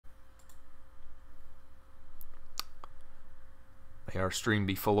May our stream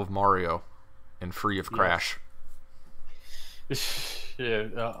be full of Mario and free of crash. Yeah,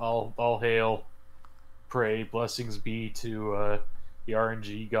 all hail, pray, blessings be to the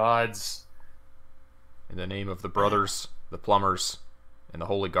RNG gods. In the name of the brothers, the plumbers, and the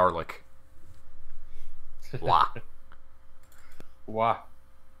holy garlic. Wah. Wah.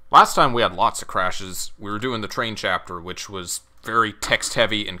 Last time we had lots of crashes. We were doing the train chapter, which was very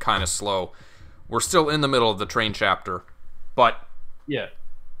text-heavy and kind of slow. We're still in the middle of the train chapter, but yeah.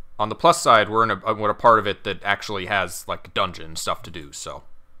 On the plus side, we're in a part of it that actually has like dungeon stuff to do. So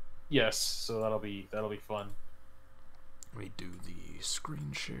yes, so that'll be fun. Let me do the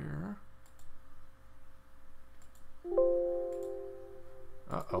screen share.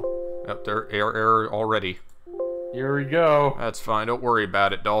 Uh-oh. Yep, there error already. Here we go. That's fine. Don't worry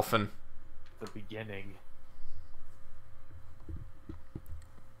about it, Dolphin. The beginning.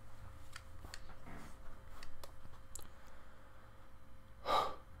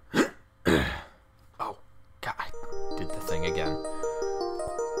 Oh, God. I did the thing again.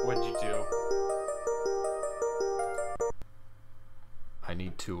 What'd you do? I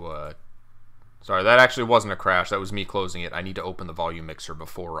need to, Sorry, that actually wasn't a crash. That was me closing it. I need to open the volume mixer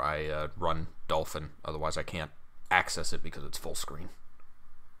before I run Dolphin. Otherwise, I can't access it because it's full screen.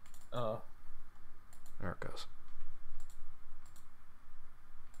 Oh. There it goes.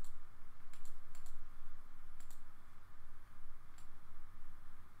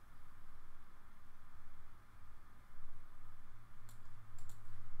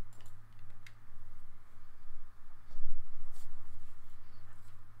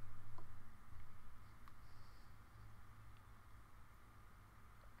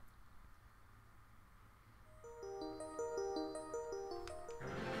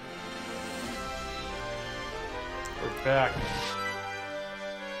 Back.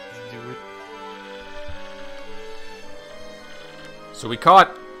 Let's do it. So we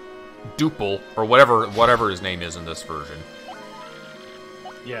caught Duple, or whatever his name is in this version.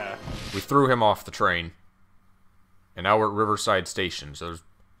 Yeah. We threw him off the train. And now we're at Riverside Station, so there's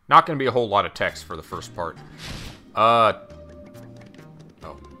not going to be a whole lot of text for the first part. Oh.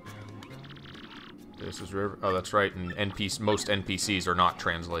 This is River... Oh, that's right, and most NPCs are not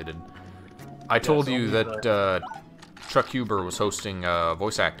translated. I told you that, Chuck Huber was hosting a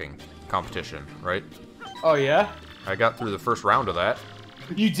voice acting competition, right? Oh, yeah? I got through the first round of that.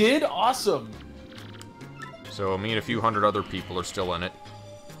 You did? Awesome! So me and a few hundred other people are still in it.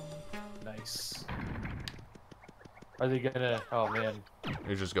 Nice. Are they gonna... Oh, man.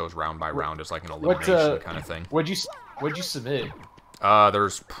 It just goes round by round. It's like an elimination kind of thing. What'd you submit?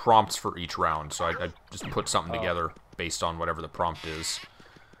 There's prompts for each round, so I just put something together based on whatever the prompt is.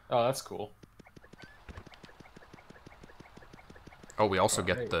 Oh, that's cool. Oh, we also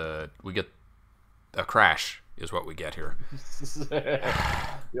get a crash is what we get here.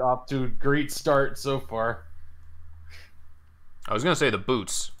 You're off to a great start so far. I was gonna say the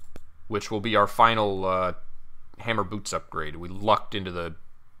boots, which will be our final hammer boots upgrade. We lucked into the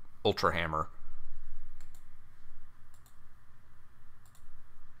ultra hammer.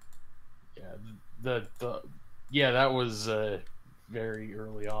 Yeah, that was very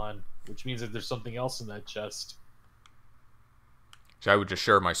early on, which means that there's something else in that chest. So I would just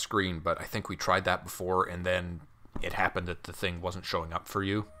share my screen, but I think we tried that before, and then it happened that the thing wasn't showing up for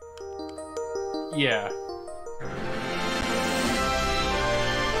you. Yeah.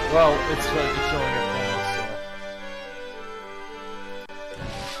 Well, it's showing up now, so...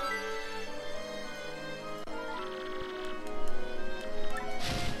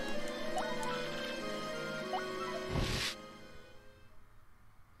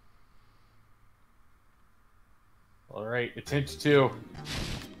 Alright, attempt 2.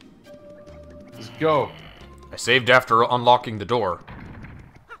 Let's go. I saved after unlocking the door.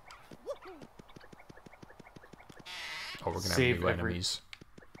 Oh, we're gonna have new enemies.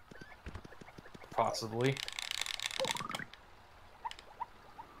 Possibly.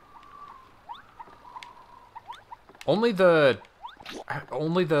 Only the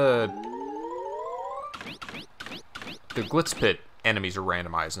Glitz Pit enemies are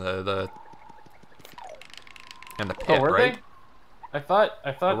randomized. And the pit, right? They? I thought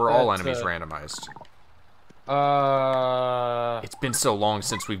or were all enemies randomized? It's been so long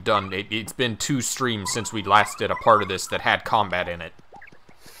since we've done it. It's been 2 streams since we last did a part of this that had combat in it.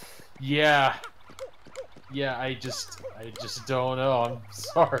 Yeah. Yeah, I just don't know. I'm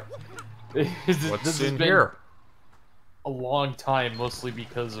sorry. What's in here? A long time, mostly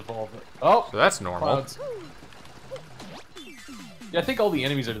because of all the... Oh! So that's normal. Clouds. Yeah, I think all the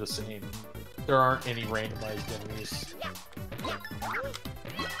enemies are the same. There aren't any randomized enemies.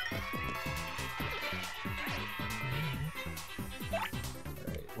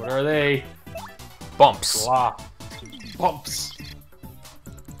 What are they? Bumps. Blah. Bumps.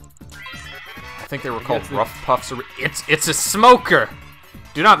 I think they were called rough puffs. It's a smoker.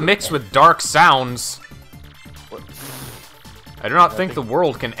 Do not mix with dark sounds. What? I do not think the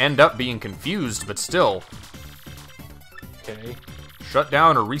world can end up being confused, but still. Okay. Shut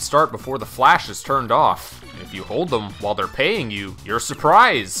down or restart before the flash is turned off. If you hold them while they're paying you, you're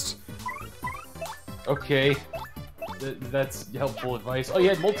surprised. Okay. That's helpful advice. Oh, you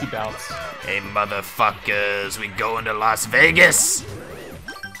had multi-bounce. Hey, motherfuckers, we going to Las Vegas?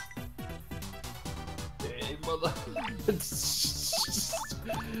 Hey, mother...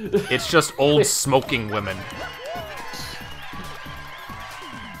 It's just old smoking women.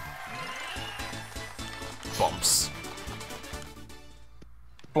 Bumps.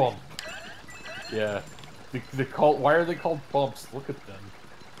 Bump. Yeah. The cult. Why are they called bumps? Look at them.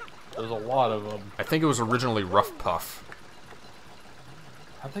 There's a lot of them. I think it was originally Rough Puff.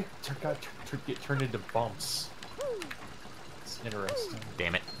 How'd they get turned into bumps? It's interesting.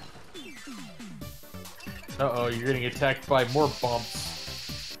 Damn it. Uh-oh, you're getting attacked by more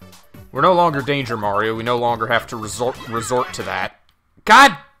bumps. We're no longer Danger Mario. We no longer have to resort to that.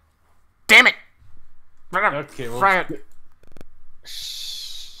 God damn it! Okay, well...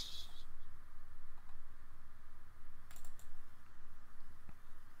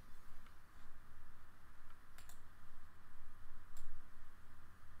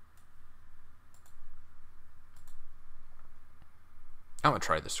 I'm gonna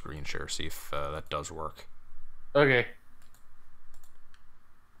try the screen share, see if that does work. Okay.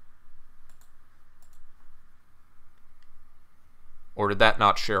 Or did that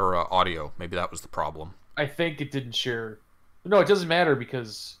not share audio? Maybe that was the problem. I think it didn't share. No, it doesn't matter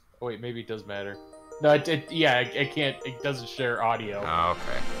because. Oh wait, maybe it does matter. No, yeah, I can't. It doesn't share audio. Oh,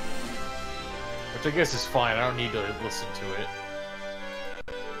 okay. Which I guess is fine. I don't need to listen to it.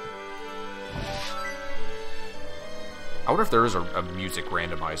 I wonder if there is a music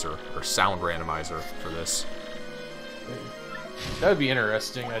randomizer or sound randomizer for this. That would be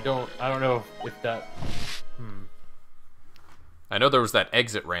interesting. I don't know if that. I know there was that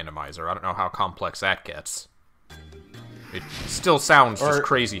exit randomizer. I don't know how complex that gets. It still sounds just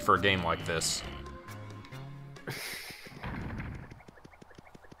crazy for a game like this.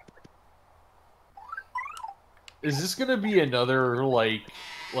 Is this gonna be another like?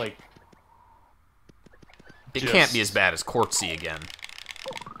 It can't be as bad as Quartzy again.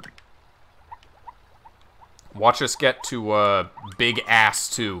 Watch us get to Big Ass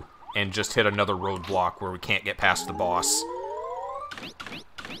 2 and just hit another roadblock where we can't get past the boss.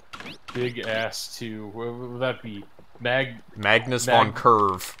 Big Ass 2. What would that be? Magnus von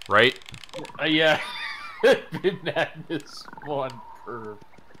Curve, right? Yeah. Magnus von Curve.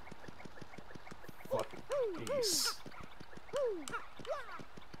 Fucking ace.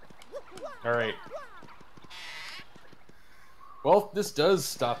 Alright. Well, if this does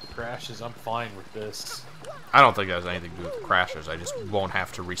stop the crashes, I'm fine with this. I don't think that has anything to do with the crashes. I just won't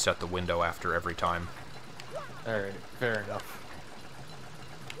have to reset the window after every time. Alright, fair enough.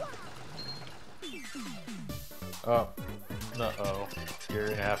 Oh. Uh-oh. You're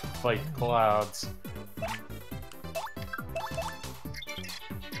gonna have to fight the clouds.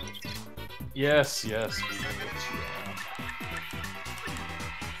 Yes, yes, we can get you on.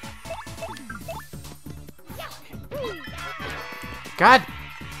 God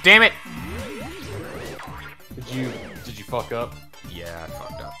damn it! Did you fuck up? Yeah, I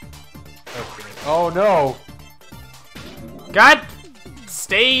fucked up. Okay. Oh no! God!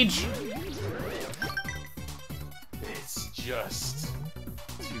 Stage! It's just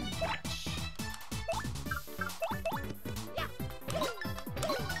too much.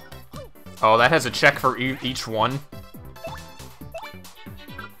 Oh, that has a check for each one?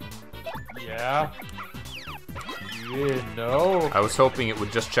 Yeah? You didn't know? I was hoping it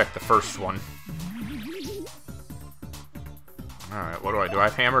would just check the first one. Alright, what do? I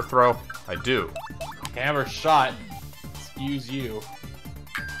have hammer throw? I do. Hammer shot. Excuse you.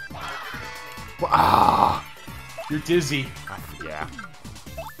 Ah! You're dizzy. Yeah.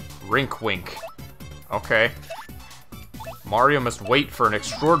 Rink wink. Okay. Mario must wait for an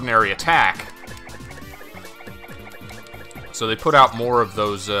extraordinary attack. So they put out more of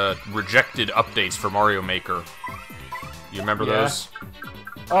those rejected updates for Mario Maker. You remember those?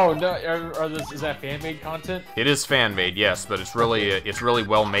 Oh no! Is that fan-made content? It is fan-made, yes, but it's really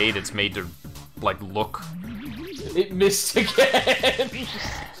well made. It's made to like look. It missed again.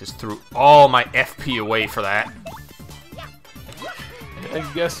 Just threw all my FP away for that.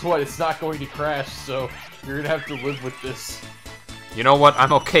 And guess what? It's not going to crash, so you're gonna have to live with this. You know what?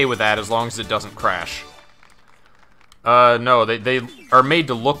 I'm okay with that as long as it doesn't crash. No, they are made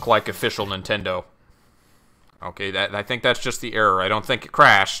to look like official Nintendo. Okay, I think that's just the error. I don't think it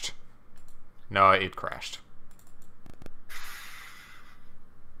crashed. No, it crashed.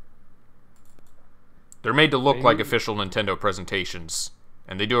 They're made to look like official Nintendo presentations,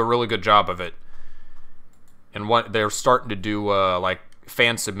 and they do a really good job of it. And what they're starting to do, like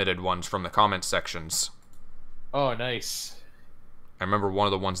fan-submitted ones from the comment sections. Oh, nice. I remember one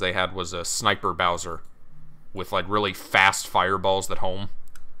of the ones they had was a Sniper Bowser with like really fast fireballs that home.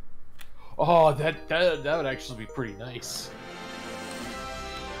 Oh, that would actually be pretty nice.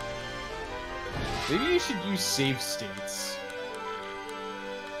 Maybe you should use save states.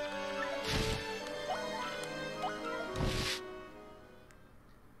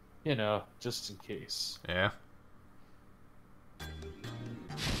 You know, just in case. Yeah.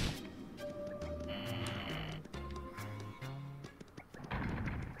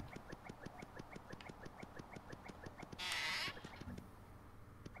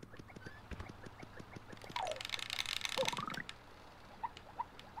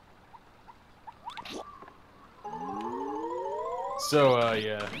 So,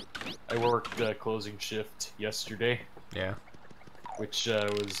 yeah, I worked closing shift yesterday. Yeah. Which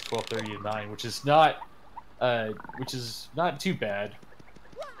was 12:30 to 9, which is not too bad.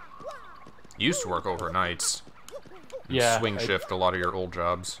 You used to work overnights. Yeah. Swing shift a lot of your old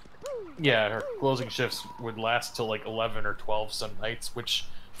jobs. Yeah, our closing shifts would last till like 11 or 12 some nights, which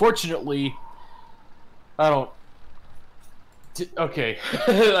fortunately I don't. Okay,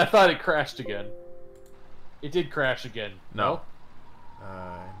 I thought it crashed again. It did crash again. No.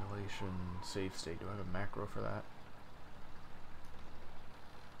 Emulation save state. Do I have a macro for that?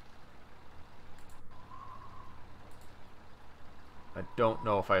 I don't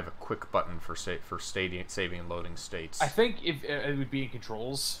know if I have a quick button for saving and loading states. I think if it would be in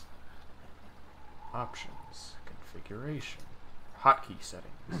controls. Options, configuration, hotkey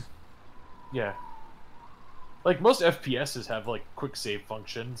settings. Yeah. Like most FPSs have like quick save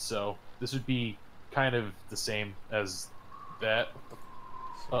function, so this would be kind of the same as that.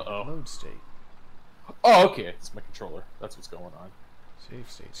 Uh-oh. Load state. Oh, okay. It's my controller. That's what's going on. Save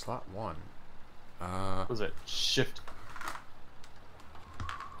state, slot 1. What was it? Shift.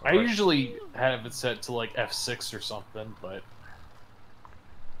 Right. I usually have it set to like F6 or something, but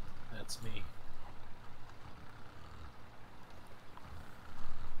that's me.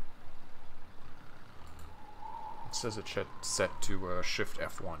 It says it's set to Shift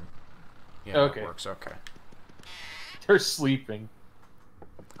F1. Yeah, okay. That works. Okay. They're sleeping.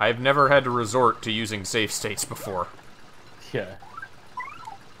 I've never had to resort to using save states before. Yeah.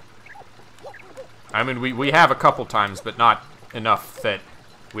 I mean, we have a couple times, but not enough that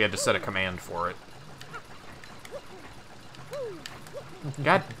we had to set a command for it.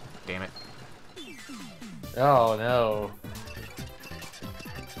 God damn it. Oh, no.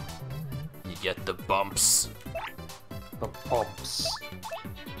 You get the bumps. The bumps.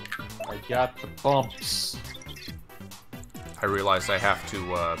 I got the bumps. I realized I have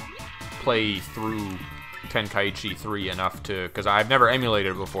to play through Tenkaichi 3 enough to... Because I've never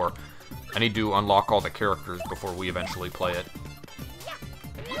emulated it before. I need to unlock all the characters before we eventually play it.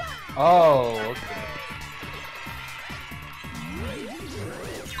 Oh, okay.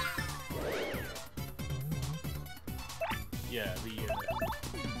 Yeah,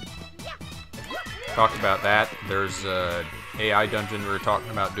 Talked about that. There's AI dungeon we were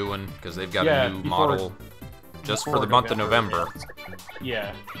talking about doing, because they've got a new model just for the month of November.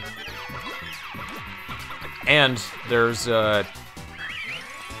 Yeah. And there's I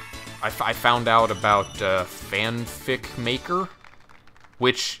found out about Fanfic Maker,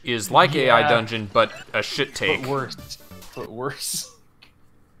 which is like AI Dungeon, but a shit take. But worse. But worse.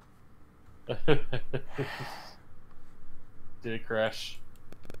 Did it crash?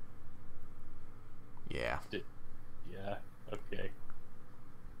 Yeah. Yeah, okay.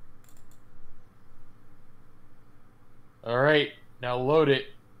 Alright, now load it.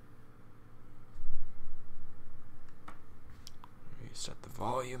 Reset the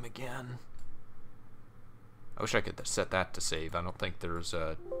volume again. I wish I could set that to save. I don't think there's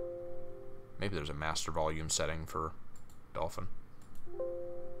a... Maybe there's a master volume setting for Dolphin.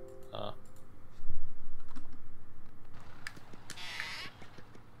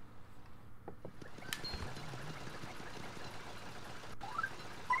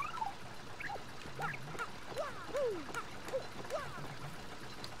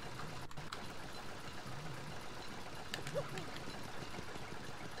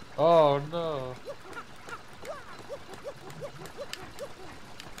 Oh no.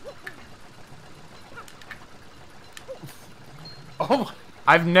 Oh my.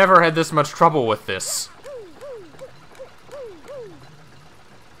 I've never had this much trouble with this.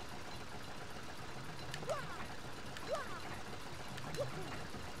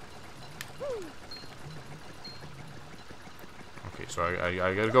 so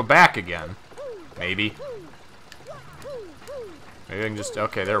I gotta go back again. Maybe. Maybe I can just...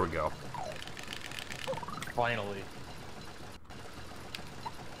 Okay, there we go. Finally.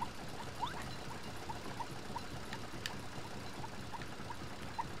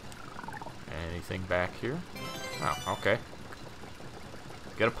 Anything back here? Oh, okay.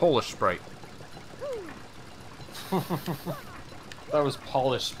 Get a Polish Sprite. That was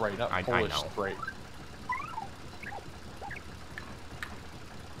polished Sprite, not I Polish know. Sprite.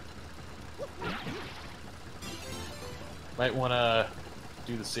 Might want to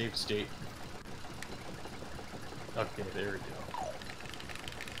do the save state. Okay, there we go.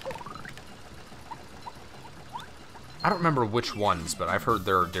 I don't remember which ones, but I've heard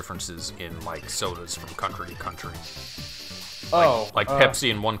there are differences in, like, sodas from country to country. Like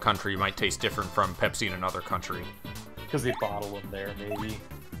Pepsi in one country might taste different from Pepsi in another country. Because they bottle them there, maybe.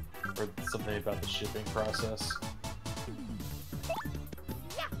 Or something about the shipping process.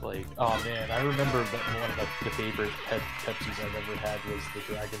 Like, oh man, I remember that one of the favorite Pepsis I've ever had was the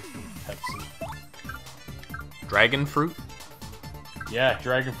Dragon Fruit Pepsi. Dragon fruit? Yeah,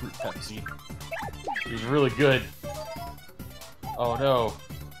 Dragon Fruit Pepsi. It was really good. Oh no.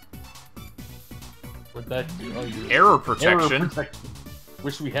 What'd that do? Oh, Error protection. Error protection.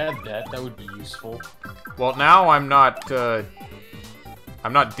 Wish we had that. That would be useful. Well, now I'm not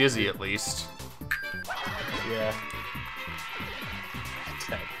dizzy at least. Yeah.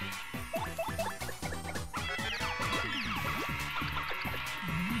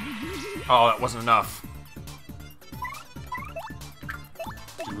 Oh, that wasn't enough.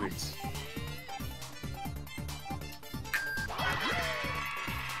 Do it.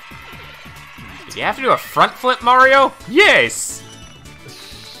 Did you have to do a front flip, Mario? Yes!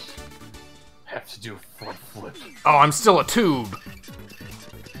 Have to do a front flip. Oh, I'm still a tube.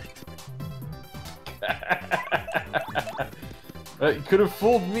 You could have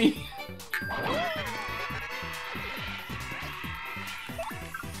fooled me.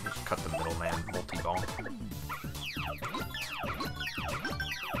 Just cut the middleman multi-bone.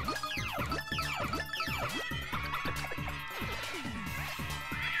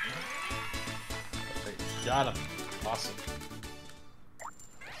 Got him. Awesome.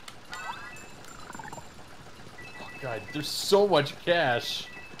 Oh god, there's so much cash.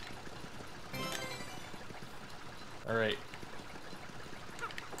 Alright.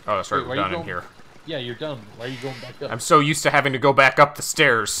 Oh, that's right, Wait, we're done in here. Yeah, you're done. Why are you going back up? I'm so used to having to go back up the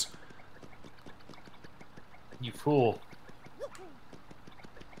stairs. You fool.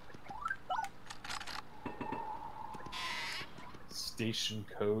 Station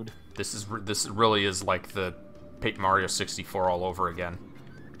code. This really is like the Paper Mario 64 all over again.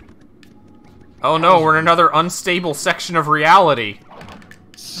 Oh no, we're in another unstable section of reality.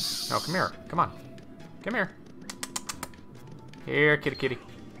 No, come here. Come on. Come here. Here, kitty kitty.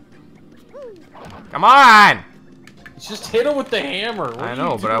 Come on! Just hit him with the hammer. I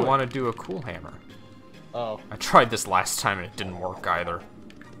know, but I want to do a cool hammer. Oh. I tried this last time and it didn't work either.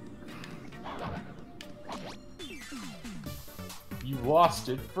 You lost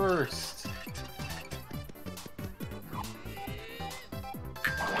it first.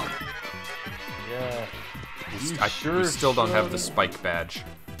 Yeah. We still don't have the spike badge.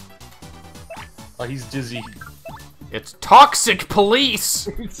 Oh, he's dizzy. It's Toxic Police!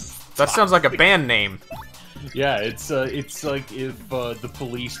 That sounds like a band name. Yeah, it's like if the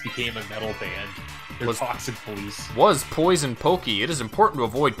Police became a metal band. They're Toxic Police. Was poison pokey. It is important to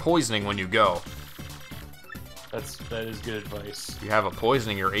avoid poisoning when you go. That is good advice. If you have a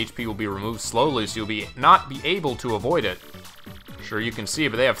poisoning, your HP will be removed slowly, so you'll not be able to avoid it. Sure, you can see,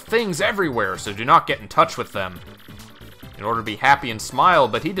 but they have things everywhere, so do not get in touch with them. In order to be happy and smile,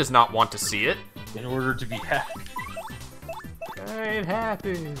 but he does not want to see it. In order to be happy. I'm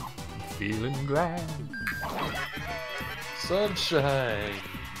happy, feeling glad. Sunshine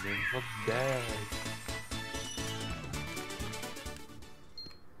in my bag.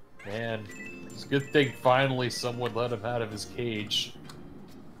 Man, it's a good thing finally someone let him out of his cage.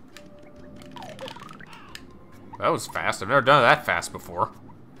 That was fast. I've never done it that fast before.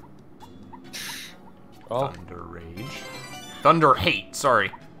 Oh. Thunder Rage. Thunder Hate,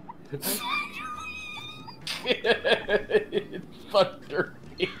 sorry. Thunder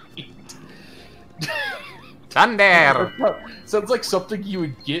Hate. Thunder! Sounds like something you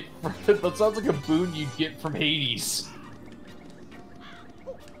would get from... That sounds like a boon you'd get from Hades.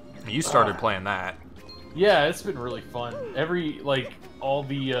 You started playing that. Yeah, it's been really fun. All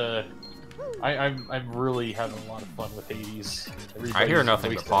the, I'm really having a lot of fun with Hades. I hear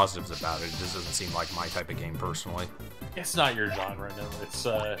nothing but positives about it. It just doesn't seem like my type of game, personally. It's not your genre, no. It's,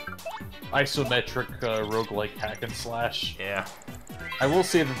 isometric, roguelike hack and slash. Yeah. I will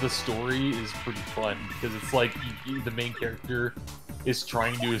say that the story is pretty fun because it's like the main character is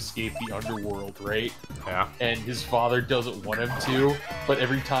trying to escape the underworld, right? Yeah. And his father doesn't want him to, but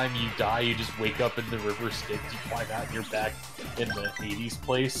every time you die, you just wake up in the river Styx, you climb out and you're back in the Hades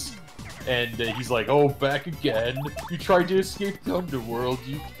place. And he's like, oh, back again. You tried to escape the underworld,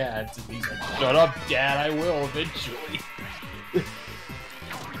 you can't. And he's like, shut up, Dad, I will eventually.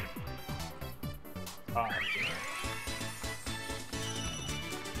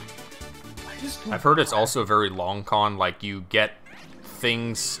 I've heard it's also very long con, like you get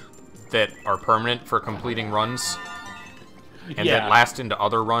things that are permanent for completing runs, and that last into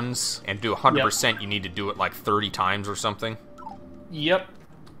other runs, and do 100%, you need to do it like 30 times or something. Yep.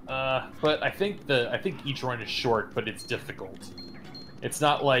 But I think each run is short, but it's difficult. It's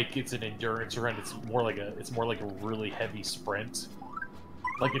not like it's an endurance run. It's more like a really heavy sprint.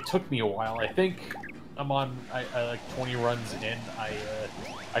 Like it took me a while. I think I'm on I like 20 runs in.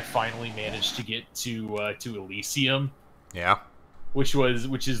 I finally managed to get to Elysium. Yeah. Which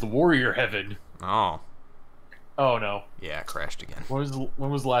is the warrior heaven. Oh. Oh no. Yeah, it crashed again. When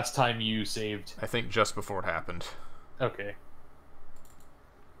was the last time you saved? I think just before it happened. Okay.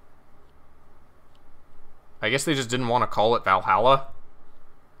 I guess they just didn't want to call it Valhalla.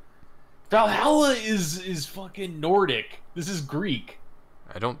 Valhalla is fucking Nordic. This is Greek.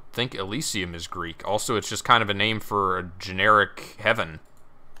 I don't think Elysium is Greek. Also, it's just kind of a name for a generic heaven,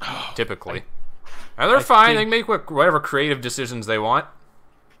 typically. They're fine. They can make whatever creative decisions they want.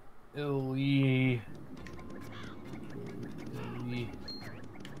 Elysium.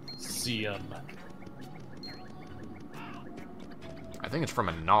 I think it's from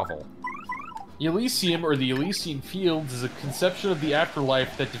a novel. Elysium, or the Elysian Fields, is a conception of the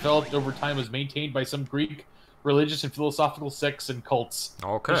afterlife that developed over time as maintained by some Greek religious and philosophical sects and cults.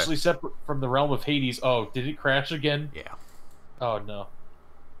 Okay. Initially separate from the realm of Hades. Oh, did it crash again? Yeah. Oh, no.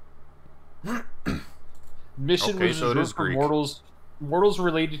 Mission okay, was so it is for Greek. mortals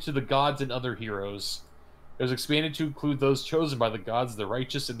related to the gods and other heroes. It was expanded to include those chosen by the gods, the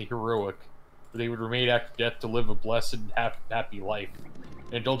righteous and the heroic, where they would remain after death to live a blessed and happy life,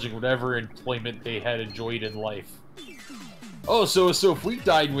 indulging whatever employment they had enjoyed in life. Oh, so if we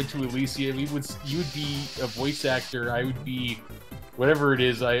died and went to Elysium, you would be a voice actor, I would be whatever it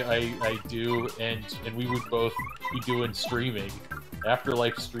is I do, and we would both be doing streaming,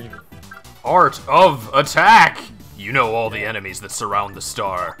 afterlife streaming. Art of attack! You know all the enemies that surround the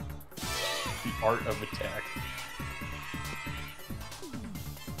star. The art of attack.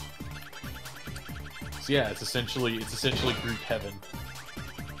 So yeah, it's essentially Greek heaven.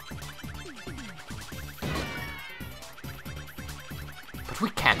 But we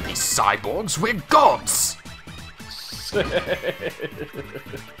can't be cyborgs, we're gods!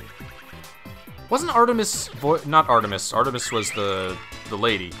 Wasn't Artemis... not Artemis. Artemis was the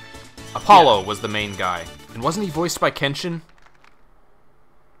lady. Apollo was the main guy. And wasn't he voiced by Kenshin?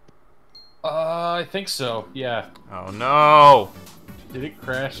 I think so, yeah. Oh no! Did it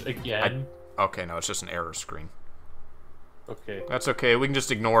crash again? Okay, no, it's just an error screen. Okay. That's okay, we can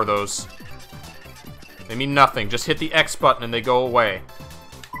just ignore those. They mean nothing. Just hit the X button and they go away.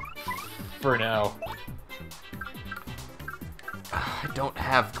 For now. I don't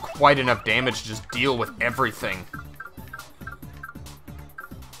have quite enough damage to just deal with everything.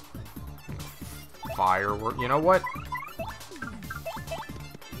 Firework, you know what?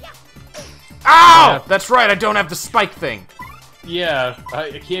 Ow! Yeah. That's right, I don't have the spike thing. Yeah,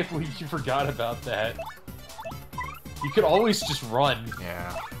 I can't believe you forgot about that. You could always just run.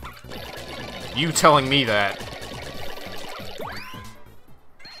 Yeah. You telling me that.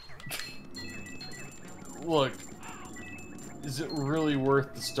 Look, is it really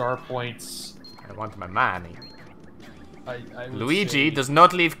worth the star points? I want my money. I would Luigi say... does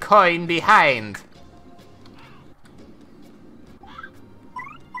not leave coin behind.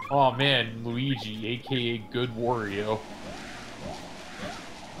 Oh man, Luigi, aka Good Wario.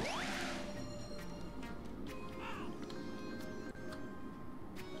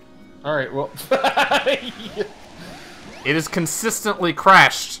 Alright, well... It is consistently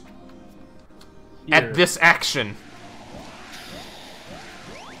crashed Here. at this action.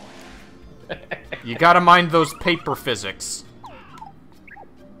 You gotta mind those paper physics.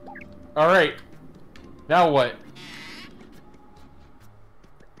 Alright. Now what?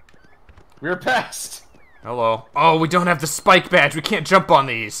 We're past! Hello. Oh, we don't have the spike badge. We can't jump on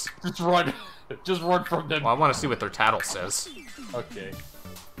these. Just run. Just run from them. Well, I want to see what their tattle says. Okay.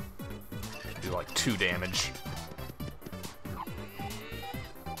 Do like 2 damage.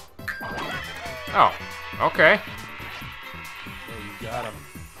 Oh, okay. Oh, you got him.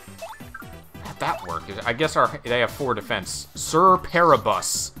 that work? I guess they have 4 defense. Sir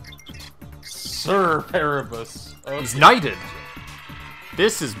Parabus. Sir Parabus. Okay. He's knighted.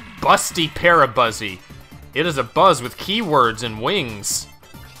 This is Busty Parabuzzy. It is a buzz with keywords and wings.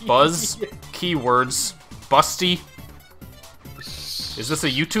 Buzz, keywords, Busty. Is this a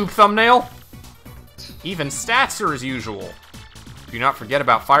YouTube thumbnail? Even stats are as usual. Do not forget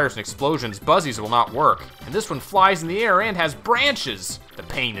about fires and explosions. Buzzies will not work. And this one flies in the air and has branches. The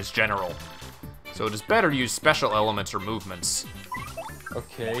pain is general. So it is better to use special elements or movements.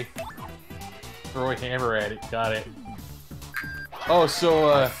 Okay. Throw a hammer at it. Got it. Oh,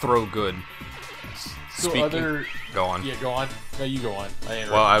 so, throw good. So Speaking... other... Go on. Yeah, go on. No, you go on.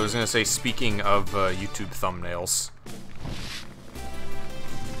 Well, I was gonna say, speaking of YouTube thumbnails.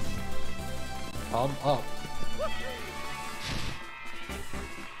 Come up.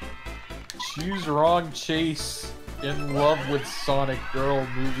 Choose wrong chase in love with Sonic Girl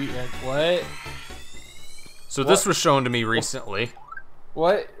movie and what? So this was shown to me recently.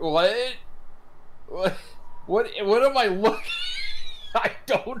 What am I looking? I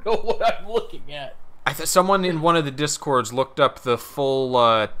don't know what I'm looking at. Someone in one of the discords looked up the full.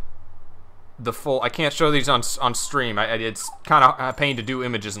 I can't show these on stream. It's kind of a pain to do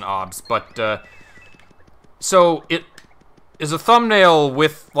images and obs, but so it is a thumbnail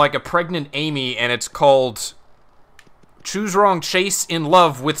with like a pregnant Amy, and it's called "Choose Wrong Chase in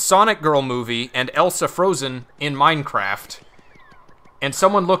Love with Sonic Girl Movie and Elsa Frozen in Minecraft." And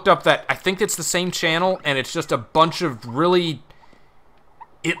someone looked up that, I think it's the same channel, and it's just a bunch of really...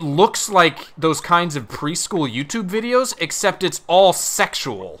 It looks like those kinds of preschool YouTube videos, except it's all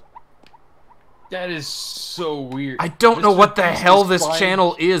sexual. That is so weird. I don't know what the hell this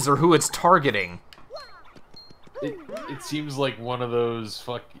channel is or who it's targeting. It seems like one of those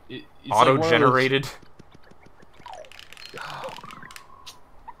it's auto-generated.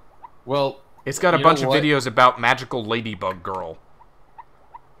 Well, it's got a bunch of videos about magical ladybug girl.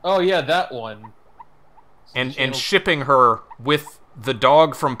 Oh yeah, that one. And shipping her with the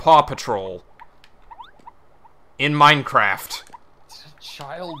dog from Paw Patrol in Minecraft.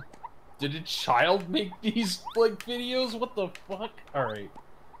 Did a child make these like videos? What the fuck? All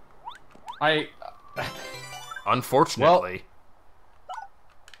right. Unfortunately.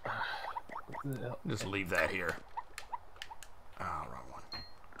 Well, just leave that here. Oh, wrong one.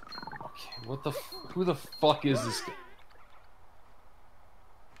 Okay, who the fuck is this guy?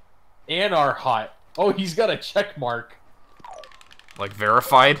 Anarhot. Oh, he's got a check mark. Like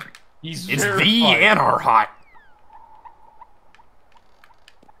verified? It's verified. The Anarhot.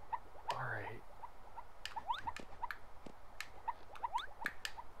 Alright.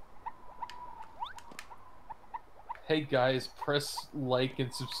 Hey guys, press like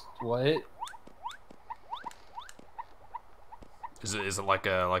and what? Is it like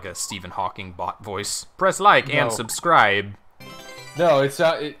a Stephen Hawking bot voice? Press like and subscribe. No, it's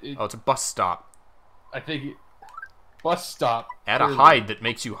not. Oh, it's a bus stop. I think bus stop. Add a hide that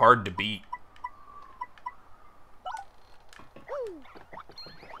makes you hard to beat.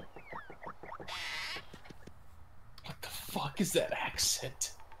 What the fuck is that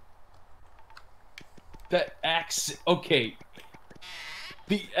accent? That accent. Okay.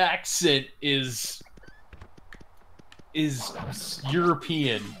 The accent is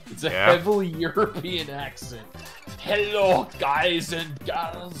European. It's a heavily European accent. Hello, guys and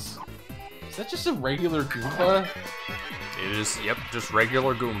gals. Is that just a regular Goomba? It is, yep, just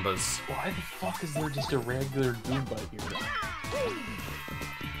regular Goombas. Why the fuck is there just a regular Goomba here?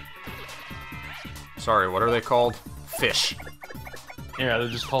 Sorry, what are they called? Fish. Yeah, they're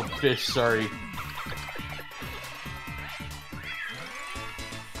just called fish, sorry.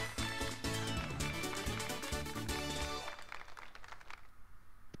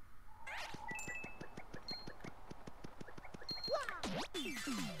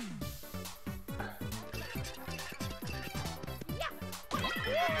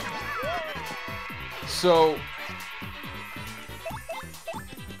 So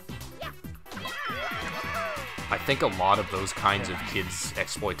I think a lot of those kinds of kids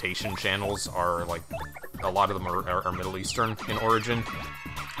exploitation channels are like, a lot of them are Middle Eastern in origin.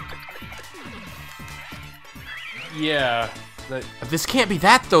 Yeah, this can't be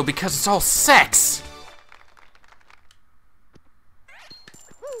that though, because it's all sex.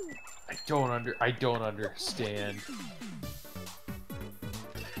 I don't understand.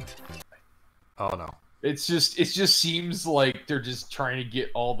 Oh no. It just seems like they're just trying to get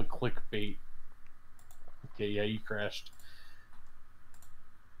all the clickbait. Okay, yeah, you crashed.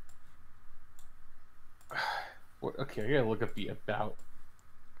 Okay, I gotta look up the about.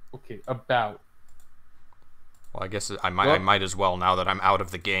 Okay, about. Well, I guess I might as well now that I'm out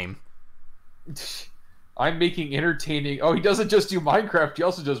of the game. I'm making entertaining... Oh, he doesn't just do Minecraft, he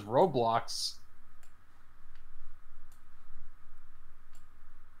also does Roblox.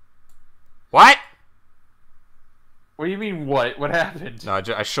 What? What do you mean, what? What happened? No,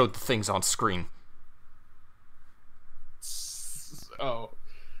 I showed the things on screen. Oh.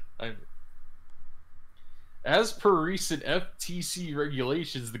 As per recent FTC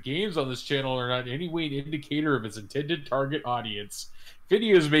regulations, the games on this channel are not in any way an indicator of its intended target audience.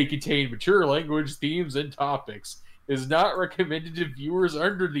 Videos may contain mature language, themes, and topics. It is not recommended to viewers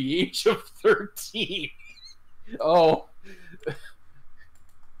under the age of 13. Oh.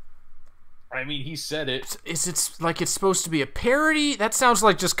 I mean, he said it. Is it like it's supposed to be a parody? That sounds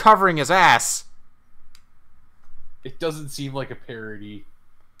like just covering his ass. It doesn't seem like a parody.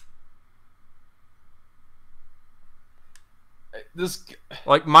 This,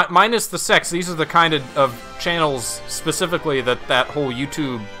 like, minus the sex, these are the kind of channels specifically that whole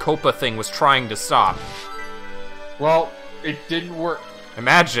YouTube COPA thing was trying to stop. well, it didn't work.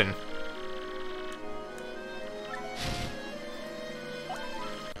 Imagine.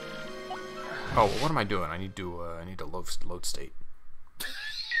 Oh, what am I doing? I need to load state.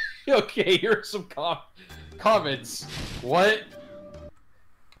 Okay, here's some comments. What?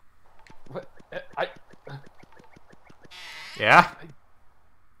 Yeah?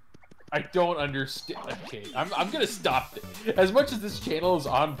 I don't understand. Okay, I'm gonna stop. As much as this channel is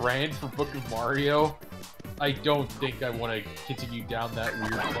on brand for Book of Mario, I don't think I want to continue down that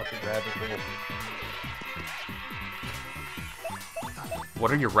weird fucking rabbit hole. What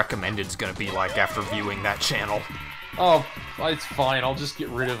are your recommendeds gonna be like after viewing that channel? Oh, it's fine. I'll just get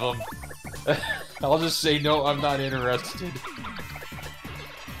rid of them. I'll just say no, I'm not interested.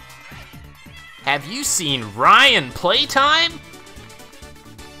 Have you seen Ryan Playtime?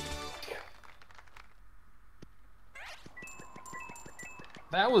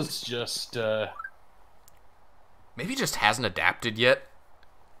 That was just, Maybe he just hasn't adapted yet.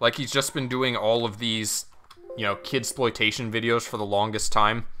 Like, he's just been doing all of these, you know, kidsploitation videos for the longest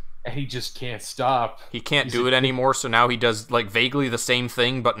time. and he just can't stop. He can't do it anymore, so now he does, like, vaguely the same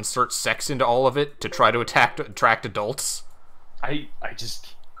thing, but inserts sex into all of it to try to attract adults. He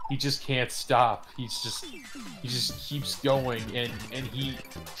just can't stop. He just keeps going, and he.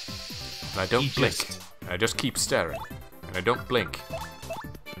 And I don't blink. I just keep staring, and I don't blink.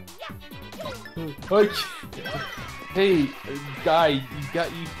 Like, hey, guy, you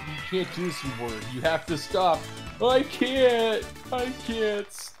can't do this anymore. You have to stop. I can't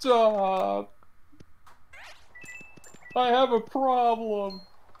stop. I have a problem.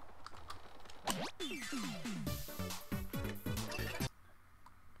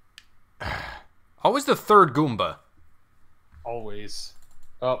 Always the third Goomba. Always.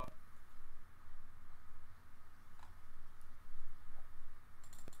 Oh.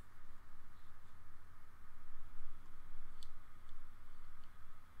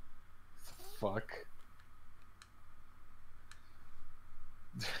 Fuck.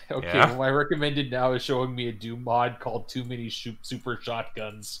 Okay, Yeah. well, my recommended now is showing me a Doom mod called Too Many Super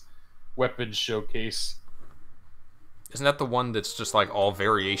Shotguns Weapons Showcase. Isn't that the one that's just like all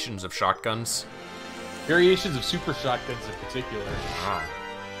variations of shotguns? Variations of Super Shotguns in particular. Ah.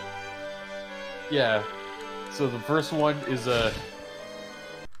 Yeah. So the first one is a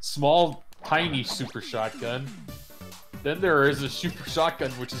small, tiny Super Shotgun. Then there is a Super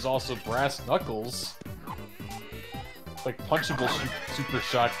Shotgun, which is also brass knuckles. Like punchable Super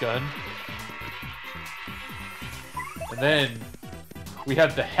Shotgun. And then we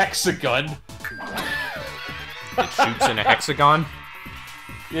have the Hexagun. It shoots in a hexagon?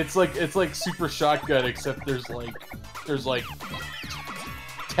 It's like Super Shotgun, except there's like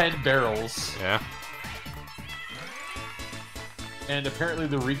 10 barrels. Yeah. And apparently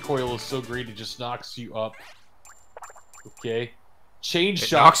the recoil is so great it just knocks you up. Okay. Chain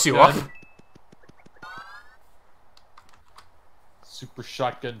shotgun. Knocks you up? Super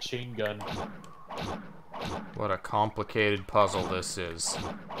Shotgun chain gun. What a complicated puzzle this is.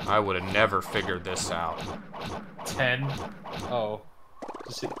 I would have never figured this out. 10. Oh.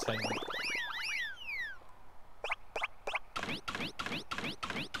 Just hit 10.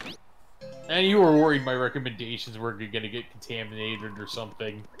 And you were worried my recommendations were gonna get contaminated or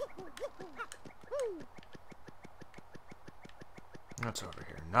something. What's over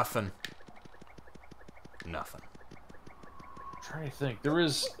here? Nothing. Nothing. I'm trying to think. There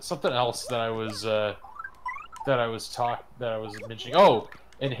was something else that I was mentioning. Oh,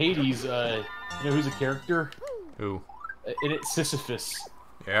 in Hades, you know who's a character? Who? In it, Sisyphus.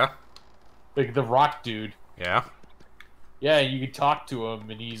 Yeah? Like the rock dude. Yeah? Yeah, you can talk to him,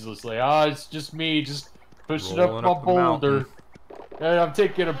 and he's just like, it's just me, just pushing Rolling up up my the boulder. mountain. And I'm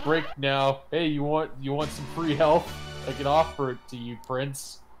taking a break now. Hey, you want some free health? I can offer it to you,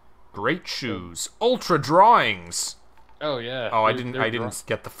 Prince. Great shoes. Ultra drawings. Oh yeah. Oh, I didn't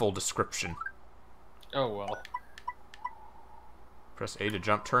get the full description. Oh well. Press A to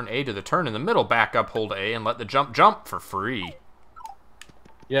jump, turn A to the turn in the middle, back up, hold A, and let the jump for free.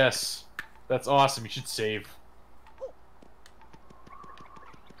 Yes. That's awesome. You should save.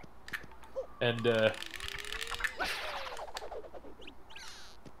 And,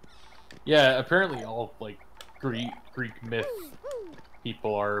 yeah, apparently all, like, Greek myth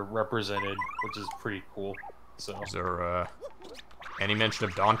people are represented, which is pretty cool. So. Is there, any mention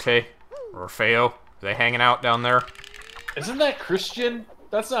of Dante? Or Orfeo? Are they hanging out down there? Isn't that Christian?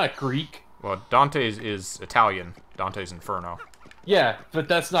 That's not Greek. Well, Dante is Italian. Dante's Inferno. Yeah, but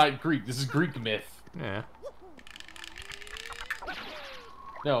that's not Greek. This is Greek myth. Yeah.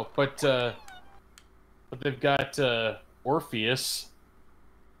 No, but they've got Orpheus.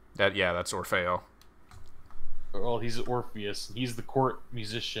 That's Orfeo. Well, he's Orpheus. He's the court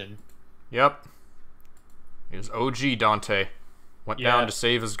musician. Yep. He was OG Dante. Went down to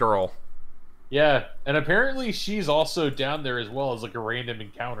save his girl. Yeah, and apparently she's also down there as well as like a random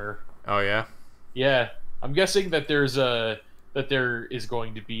encounter. Oh yeah. Yeah, I'm guessing that there is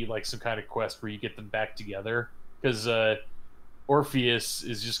going to be like some kind of quest where you get them back together because Orpheus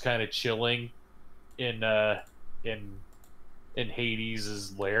is just kind of chilling in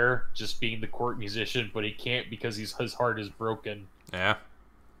Hades' lair, just being the court musician, but he can't because his heart is broken. Yeah.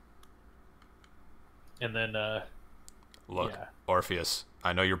 And then look, yeah. Orpheus,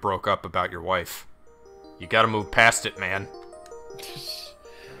 I know you're broke up about your wife. You gotta move past it, man.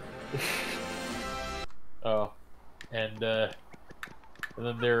 Oh, and then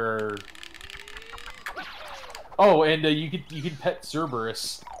there are. Oh, and you can pet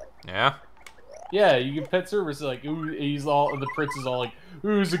Cerberus. Yeah. Yeah, you can pet Cerberus. Like, ooh, he's all, and the prince is all like,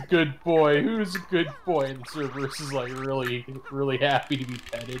 "Who's a good boy? Who's a good boy?" And Cerberus is like really, really happy to be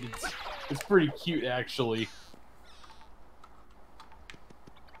petted. It's pretty cute, actually.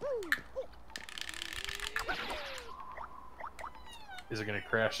 Is it gonna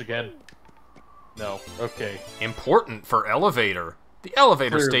crash again? No. Okay. Important for elevator. The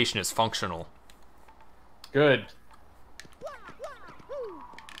elevator Clear. station is functional. Good.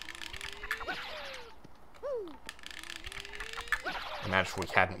 Imagine if we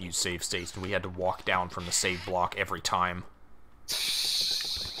hadn't used save states and we had to walk down from the save block every time.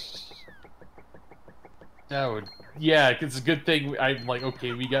 That would... Yeah, it's a good thing I'm like,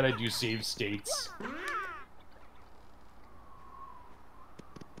 okay, we gotta do save states.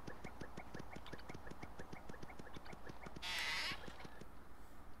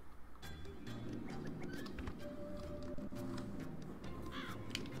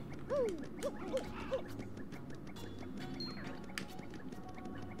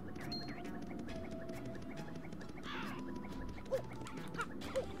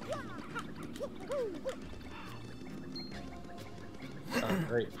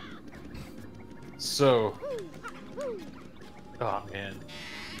 Alright. So... Oh, man.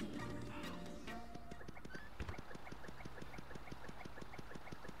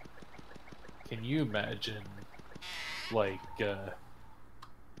 Can you imagine, like,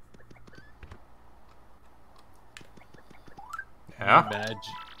 Yeah?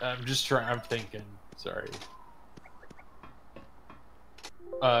 I'm thinking, sorry.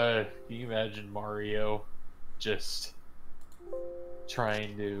 Can you imagine Mario just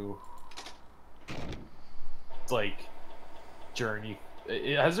trying to, like, journey?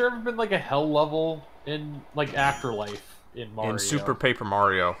 Has there ever been, like, a hell level in, like, Afterlife in Mario? In Super Paper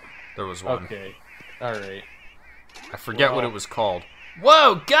Mario, there was one. Okay. Alright. I forget what it was called.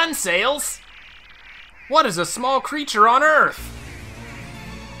 Whoa, gun sales! What is a small creature on Earth?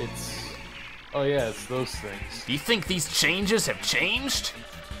 It's... Oh yeah, it's those things. Do you think these changes have changed?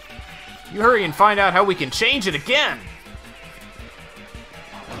 You hurry and find out how we can change it again!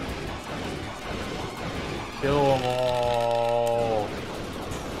 Kill them all!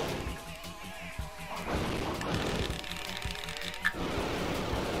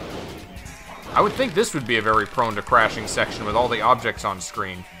 I would think this would be a very prone to crashing section with all the objects on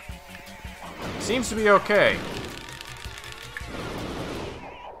screen. Seems to be okay.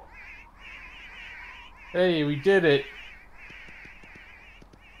 Hey, we did it!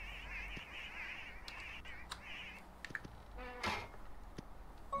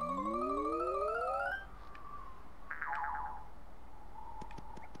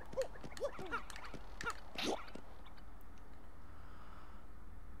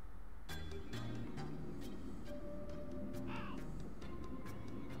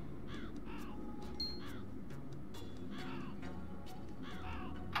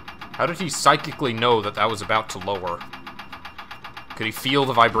 How did he psychically know that that was about to lower? Could he feel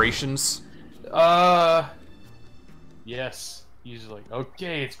the vibrations? Yes. He's like,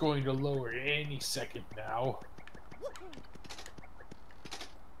 okay, it's going to lower any second now.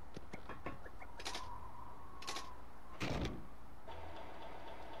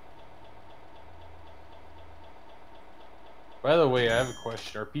 By the way, I have a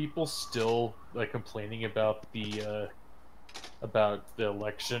question. Are people still like complaining about the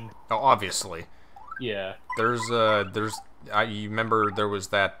election? Oh, obviously. Yeah. You remember there was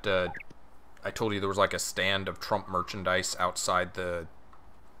that, I told you there was like a stand of Trump merchandise outside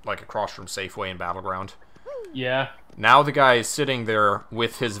like across from Safeway and Battleground? Yeah. Now the guy is sitting there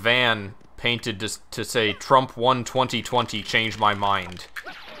with his van painted to say, Trump won 2020, change my mind.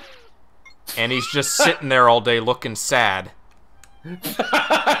 And he's just sitting there all day looking sad.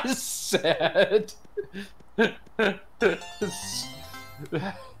 Sad.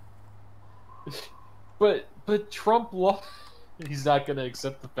 But Trump lost. He's not gonna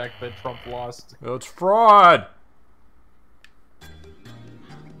accept the fact that Trump lost. It's fraud.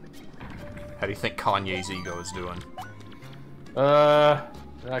 How do you think Kanye's ego is doing?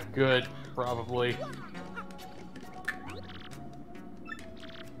 Not good, probably.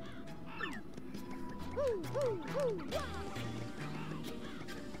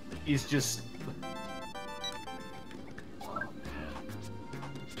 He's just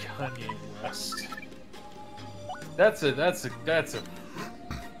Kanye West. That's a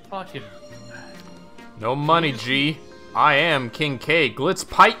fucking No money, G. I am King K. Glitz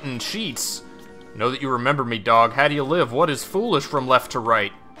Python Sheets. Know that you remember me, dog. How do you live? What is foolish from left to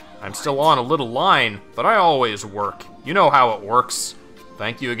right? I'm still on a little line, but I always work. You know how it works.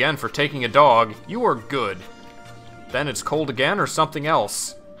 Thank you again for taking a dog. You are good. Then it's cold again or something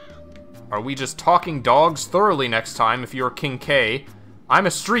else. Are we just talking dogs thoroughly next time if you're King K? I'm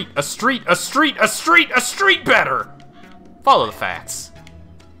a street better! Follow the facts.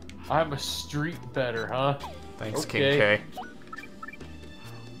 I'm a street better, huh? Thanks, Okay.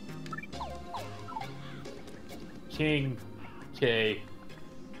 King K. King K.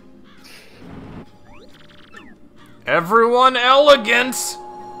 Everyone elegant!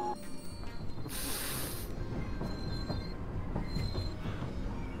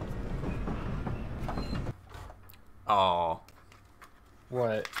 Oh.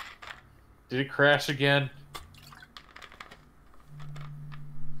 What? Did it crash again?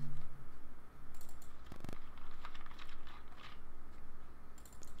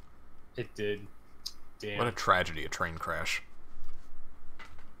 It did. Damn. What a tragedy, a train crash.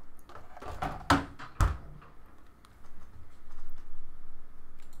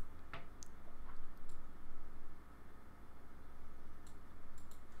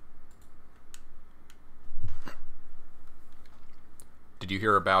 Did you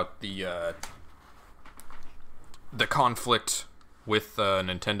hear about the conflict with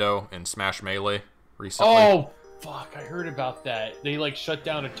Nintendo and Smash Melee recently? Oh, fuck! I heard about that. They like shut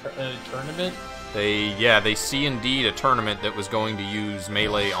down a tournament. They see indeed a tournament that was going to use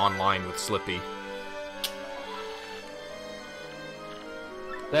Melee online with Slippy.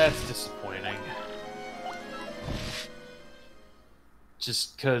 That's disappointing.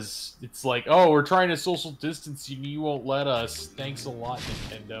 Just because it's like, oh, we're trying to social distance you and you won't let us. Thanks a lot,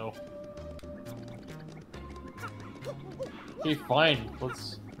 Nintendo. Okay, fine.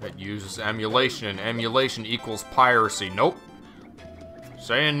 Let's... It uses emulation, and emulation equals piracy. Nope.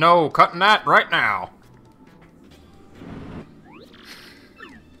 Saying no, cutting that right now.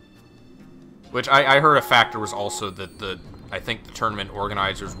 Which I heard a factor was also that I think the tournament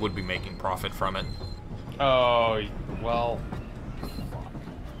organizers would be making profit from it. Oh, well...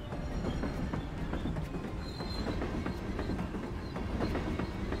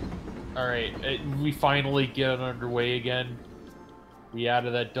 Alright, we finally get underway again. We out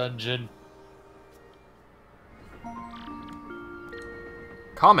of that dungeon.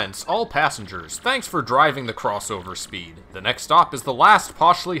 Comments, all passengers, thanks for driving the crossover speed. The next stop is the last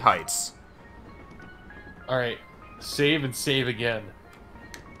Poshley Heights. Alright, save and save again.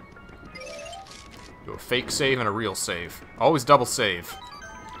 Do a fake save and a real save. Always double save.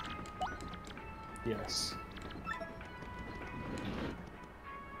 Yes.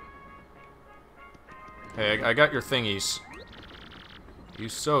 Hey, I got your thingies. You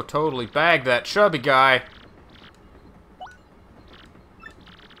so totally bagged that chubby guy.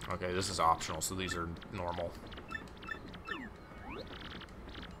 Okay, this is optional, so these are normal.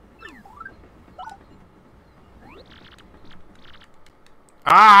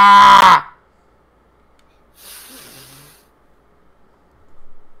 Ah!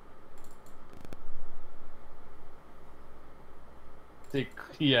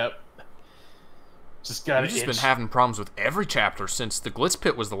 Yep. Just got We've just been having problems with every chapter since the Glitz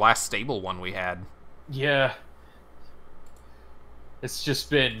Pit was the last stable one we had. Yeah. It's just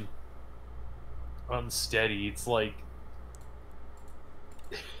been unsteady. It's like...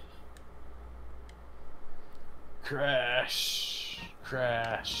 Crash.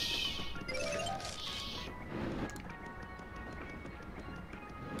 Crash. Crash.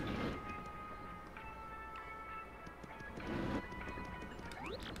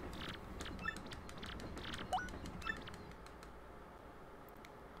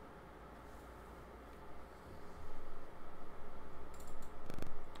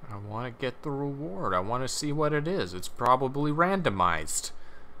 I want to get the reward. I want to see what it is. It's probably randomized.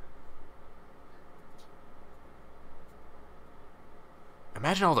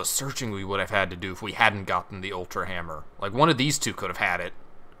 Imagine all the searching we would have had to do if we hadn't gotten the Ultra Hammer. Like, one of these two could have had it.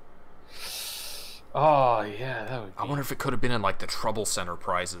 Oh, yeah, that would be... I wonder if it could have been in, like, the Trouble Center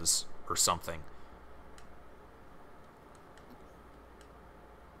prizes or something.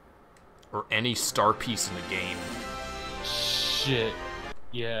 Or any star piece in the game. Shit.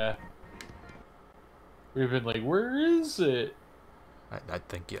 Yeah. We've been like, where is it? I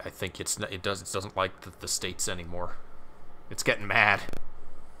think it doesn't like the states anymore. It's getting mad.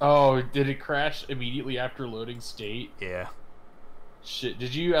 Oh, did it crash immediately after loading state? Yeah. Shit.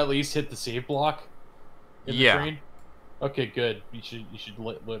 Did you at least hit the save block? In the train? Okay, good. You should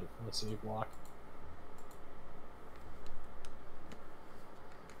load it from the save block.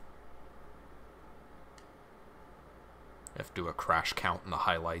 I have to do a crash count in the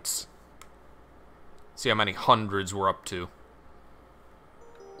highlights. See how many hundreds we're up to.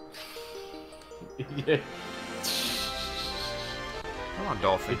 Yeah. Come on,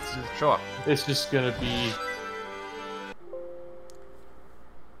 Dolphin. Show up. It's just gonna be...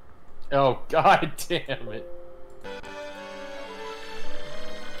 Oh, god damn it.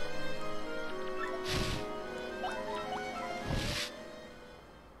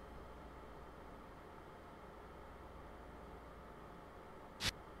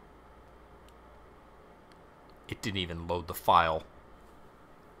 It didn't even load the file.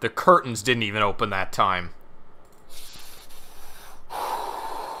 The curtains didn't even open that time.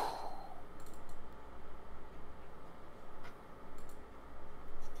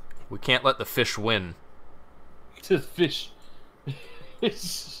 We can't let the fish win. The fish...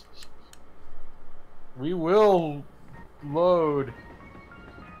 We will load.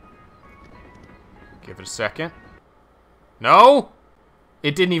 Give it a second. No!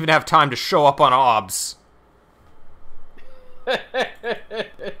 It didn't even have time to show up on OBS.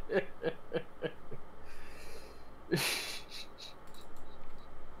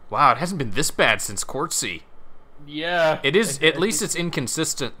 Wow, it hasn't been this bad since Quartzy. Yeah. It is, at least it's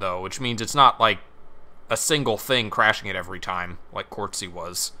inconsistent, though, which means it's not, like, a single thing crashing it every time, like Quartzy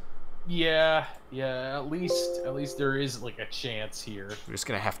was. Yeah, at least there is, like, a chance here. We're just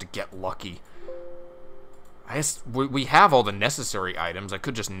gonna have to get lucky. I guess we have all the necessary items. I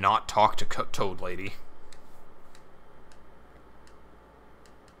could just not talk to Toad Lady.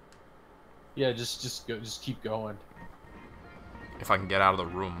 Yeah, just keep going. If I can get out of the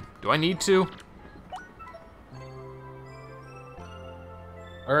room. Do I need to?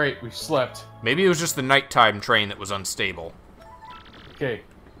 Alright, we've slept. Maybe it was just the nighttime train that was unstable. Okay.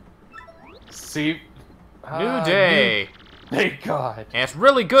 See? New day! Thank God. And it's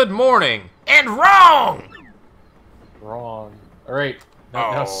really good morning! And wrong! Wrong. Alright.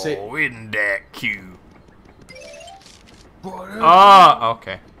 Now sit. Oh, isn't that cute? Ah,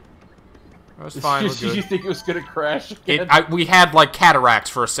 okay. That was fine, we're good. Did you think it was gonna crash again? We had, like, cataracts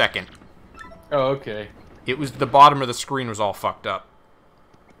for a second. Oh, okay. It was, the bottom of the screen was all fucked up.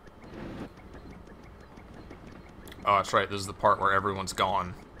 Oh, that's right, this is the part where everyone's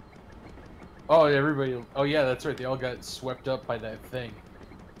gone. Oh, everybody... Oh, yeah, that's right. They all got swept up by that thing.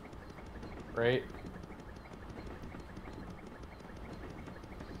 Right?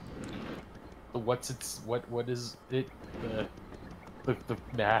 What is it? The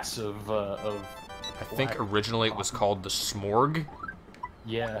mass of I think originally it was called the Smorg.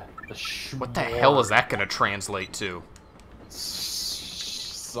 Yeah, What the hell is that gonna translate to?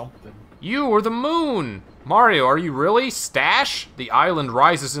 Something. You or the moon! Mario, are you really? Stash? The island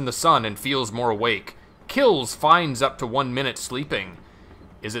rises in the sun and feels more awake. Kills finds up to 1 minute sleeping.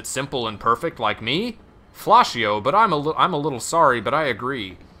 Is it simple and perfect like me? Flashio, but I'm a little sorry, but I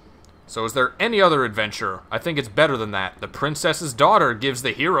agree. So is there any other adventure? I think it's better than that. The princess's daughter gives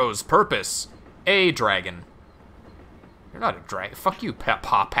the heroes purpose. A dragon. You're not a dragon. Fuck you,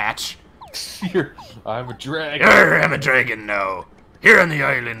 Paw Patch. I'm a dragon. I'm a dragon now. Here on the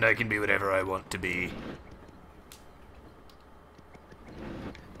island, I can be whatever I want to be.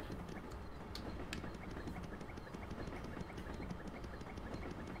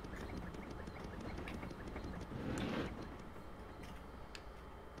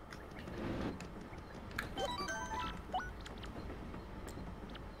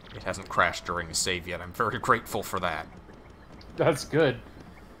 It hasn't crashed during the save yet. I'm very grateful for that. That's good.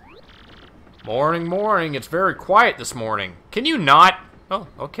 Morning, morning. It's very quiet this morning. Can you not? Oh,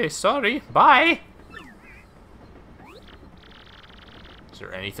 okay, sorry. Bye. Is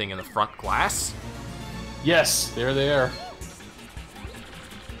there anything in the front glass? Yes, there they are.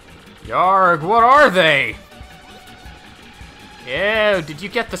 Yarg, what are they? Ew, did you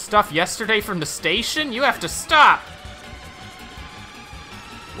get the stuff yesterday from the station? You have to stop!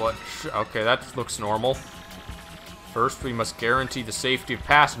 What? Okay, that looks normal. First, we must guarantee the safety of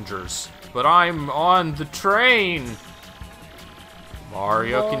passengers. But I'm on the train!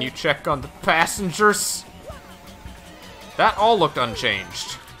 Mario, can you check on the passengers? That all looked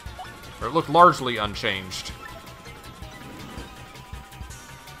unchanged. Or it looked largely unchanged.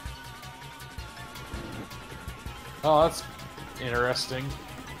 Oh, that's interesting.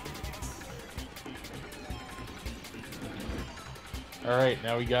 Alright,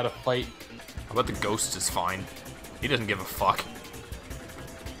 now we gotta fight. How about the ghost is fine? He doesn't give a fuck.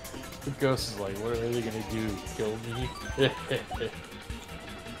 The ghost is like, what are they gonna do? Kill me?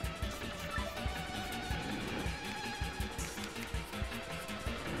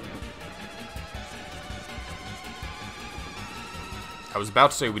 I was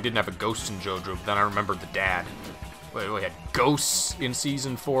about to say we didn't have a ghost in JoJo, but then I remembered the dad. Wait, we had ghosts in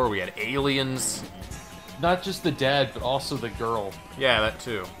Season 4, we had aliens. Not just the dad, but also the girl. Yeah, that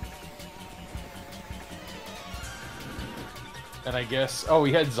too. And I guess... Oh,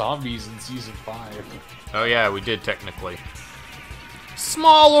 we had zombies in Season 5. Oh yeah, we did technically.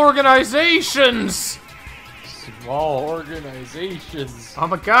 Small organizations! Small organizations. Oh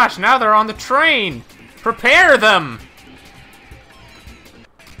my gosh, now they're on the train! Prepare them!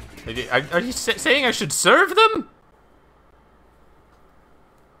 Are you saying I should serve them?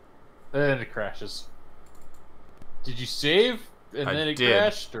 And it crashes. Did you save? And then it did.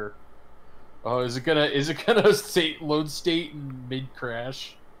 crashed, or... Oh, is it gonna load state in mid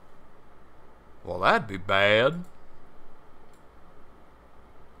crash? Well, that'd be bad.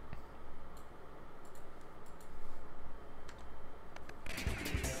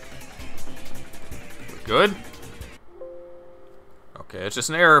 We're good? Okay, it's just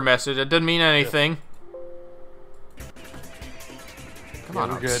an error message. It didn't mean anything. Come on,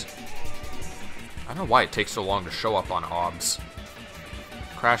 we're good. I don't know why it takes so long to show up on OBS.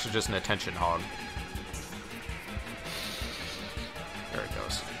 Crash is just an attention hog. There it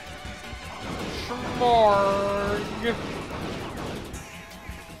goes. Smorg.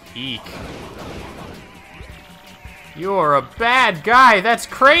 Eek. You're a bad guy. That's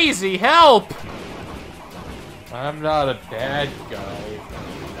crazy. Help! I'm not a bad guy.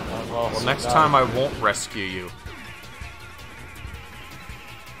 Well, next time I won't rescue you.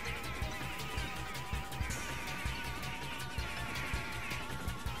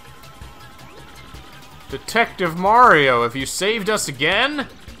 Detective Mario, have you saved us again?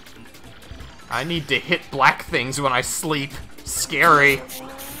 I need to hit black things when I sleep. Scary.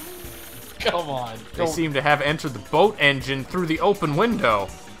 Come on. They seem to have entered the boat engine through the open window.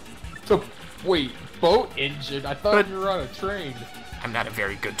 So, wait, boat engine? I thought you were on a train. I'm not a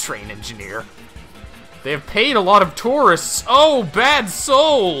very good train engineer. They have paid a lot of tourists. Oh, bad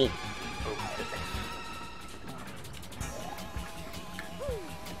soul!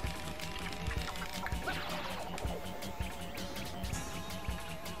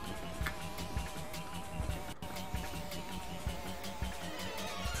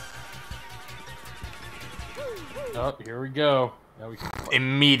 Oh, here we go. Now we can...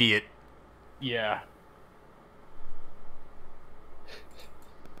 Immediate. Yeah.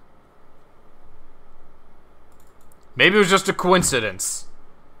 Maybe it was just a coincidence.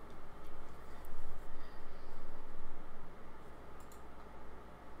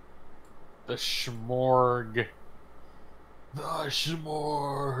 The Smorg. The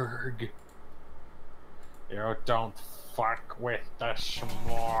Smorg. You don't fuck with the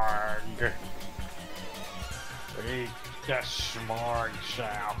Smorg. The Smorg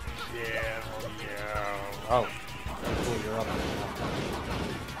shall kill you. Oh. Cool, you're up.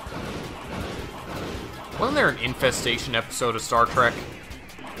 Wasn't there an infestation episode of Star Trek?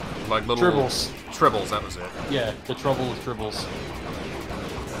 Like little... Tribbles. Tribbles, that was it. Yeah, the trouble with Tribbles.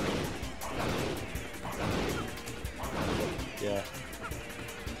 Yeah.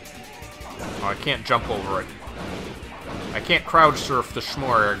 Oh, I can't jump over it. I can't crowd surf the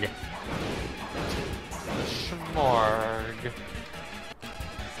Smorg. The Smorg.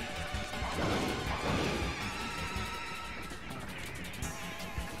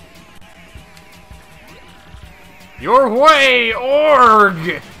 Your way,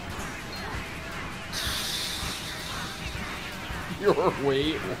 Org! Your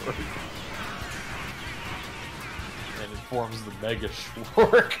way org. And it forms the Mega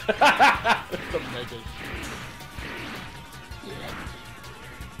Shork. The Mega Shork. Yeah.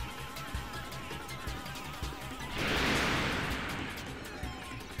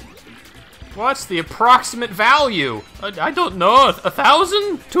 What's the approximate value? I don't know.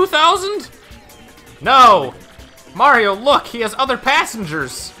 1,000? 2,000? No! Mario, look! He has other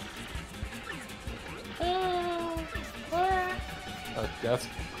passengers! That's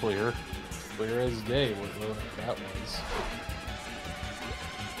clear. Clear as day what that was.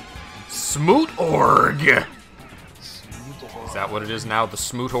 Smoot Org! Smoot org. Is that what it is now? The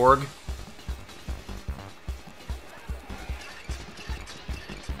Smoot Org?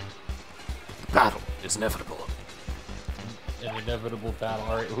 Battle is inevitable. An inevitable battle.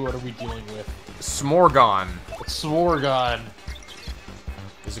 Alright, what are we dealing with? Smorgon. Smorgon.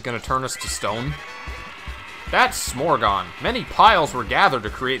 Is it gonna turn us to stone? That's Smorgon. Many piles were gathered to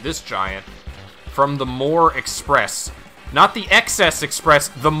create this giant. From the More Express. Not the Excess Express,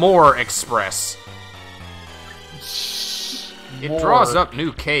 the More Express. It draws up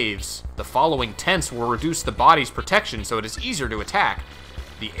new caves. The following tents will reduce the body's protection so it is easier to attack.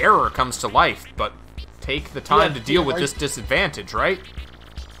 The error comes to life, but take the time to deal with this disadvantage, right?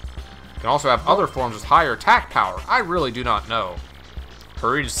 You can also have other forms with higher attack power. I really do not know.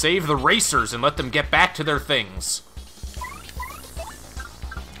 Hurry to save the racers and let them get back to their things.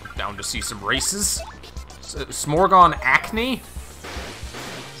 Down to see some races. Smorgon Acne?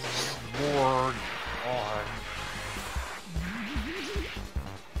 Smorgon.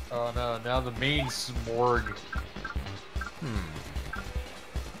 Oh no, now the main Smorg.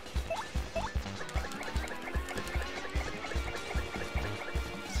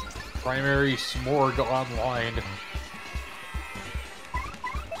 Primary Smorg online.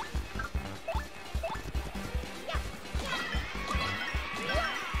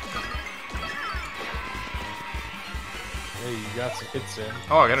 Hey, you got some hits in.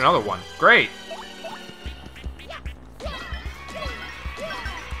 Oh, I got another one. Great.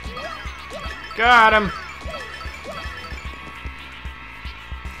 Got him.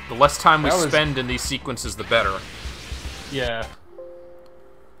 The less time we spend in these sequences, the better. Yeah.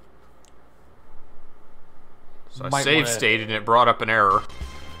 So I save stated and it brought up an error.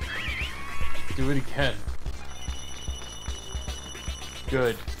 Do it again.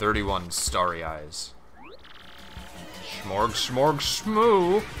 Good. 31 starry eyes. Schmorg, schmorg,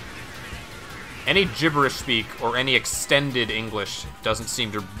 schmoo. Any gibberish speak or any extended English doesn't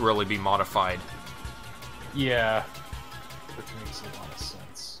seem to really be modified. Yeah. Which makes a lot of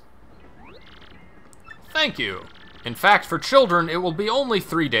sense. Thank you. In fact, for children, it will be only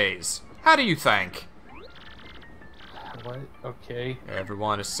 3 days. How do you thank? What? Okay.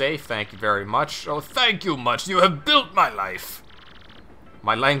 Everyone is safe, thank you very much. Oh, thank you much. You have built my life.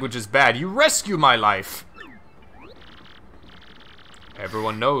 My language is bad. You rescue my life.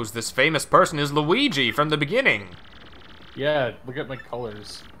 Everyone knows this famous person is Luigi from the beginning. Yeah, look at my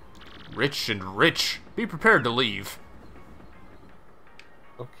colors. Rich and rich. Be prepared to leave.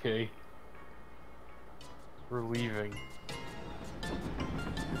 Okay. We're leaving.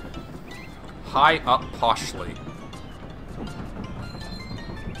 High up poshly.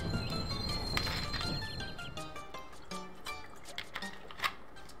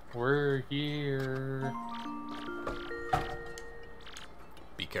 We're here.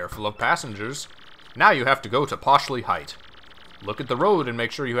 Be careful of passengers. Now you have to go to Poshly Height. Look at the road and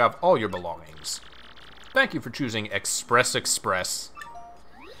make sure you have all your belongings. Thank you for choosing Express Express.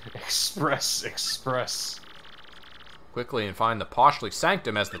 Express Express. Quickly and find the Poshly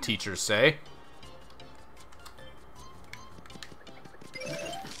Sanctum, as the teachers say.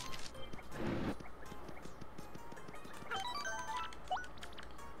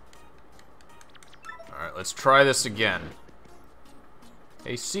 Alright, let's try this again.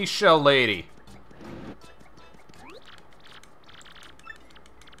 Hey, seashell lady.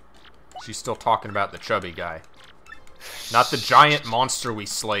 She's still talking about the chubby guy. Not the giant monster we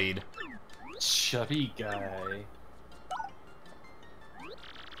slayed. Chubby guy.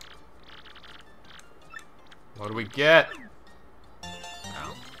 What do we get?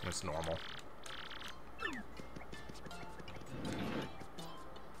 Oh, it's normal.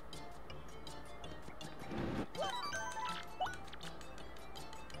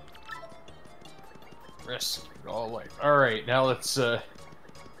 Rescue all life. Alright, now let's,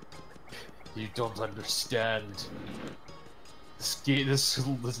 You don't understand.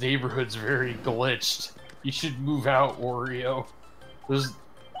 This neighborhood's very glitched. You should move out, Wario. This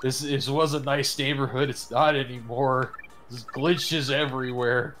was a nice neighborhood. It's not anymore. There's glitches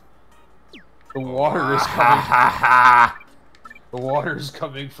everywhere. The water is coming. The water's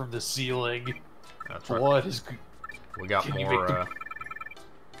coming from the ceiling. That's right. Blood is... We got Can you more, make more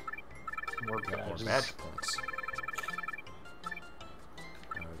more badges. badge points.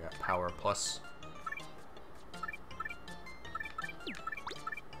 We got power plus.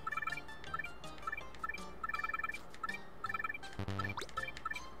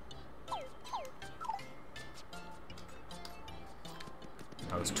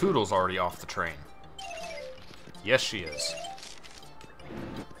 Now, is Toodles already off the train? Yes, she is.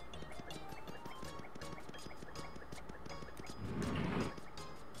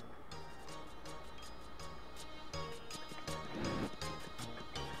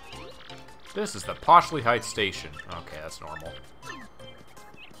 This is the Poshley Heights station. Okay, that's normal.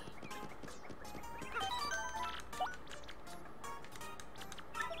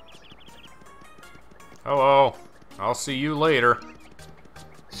 Hello. I'll see you later.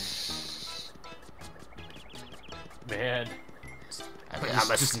 Man.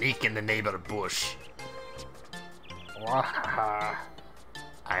 I'm a sneak in the neighbor bush. Wah.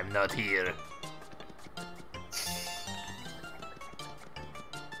 I'm not here.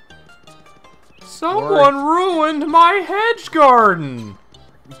 Someone ruined my hedge garden!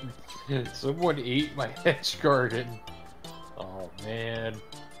 Someone ate my hedge garden. Oh, man.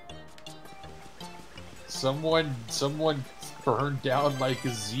 Someone burned down my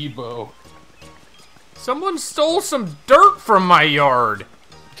gazebo. Someone stole some dirt from my yard!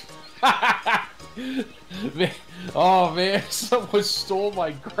 Man, oh man, someone stole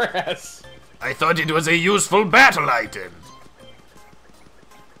my grass. I thought it was a useful battle item.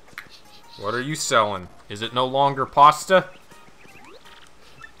 What are you selling? Is it no longer pasta?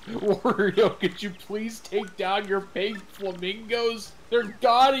 Wario, could you please take down your pink flamingos? They're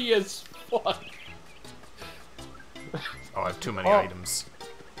gaudy as fuck. Oh, I have too many items.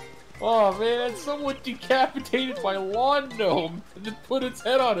 Oh man, someone decapitated my lawn gnome and then put its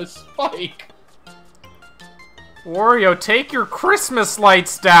head on a spike. Wario, take your Christmas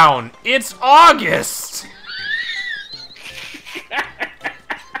lights down! It's August!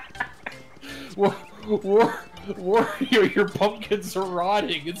 Wario, your pumpkins are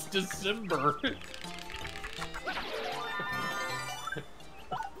rotting. It's December.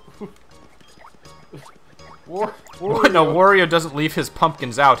 Wario. No, Wario doesn't leave his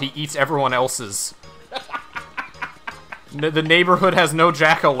pumpkins out. He eats everyone else's. The neighborhood has no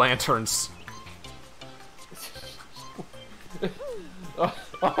jack-o'-lanterns.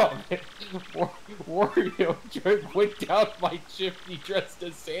 Oh man, Wario went down my chimney dressed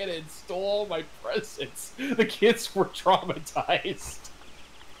as Santa and stole all my presents. The kids were traumatized.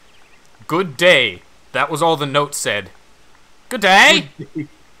 Good day. That was all the note said. Good day?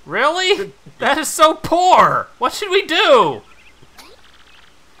 Really? That is so poor! What should we do?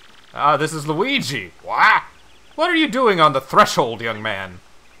 Ah, this is Luigi. What? What are you doing on the threshold, young man?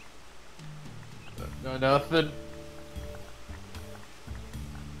 No, nothing.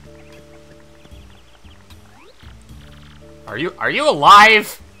 Are you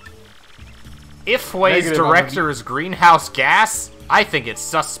alive? Ifway's Negative, director is greenhouse gas? I think it's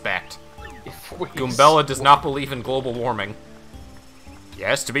suspect. Goombella does not believe in global warming.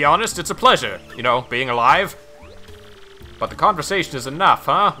 Yes, to be honest, it's a pleasure, you know, being alive. But the conversation is enough,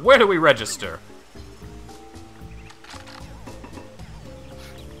 huh? Where do we register?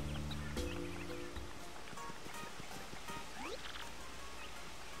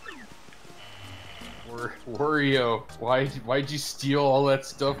 Wario, why'd you steal all that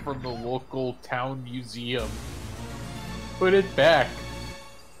stuff from the local town museum? Put it back.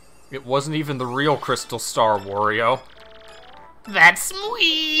 It wasn't even the real Crystal Star, Wario. That's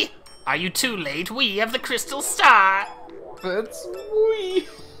me! Are you too late? We have the Crystal Star! That's me!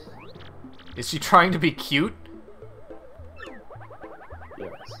 Is she trying to be cute?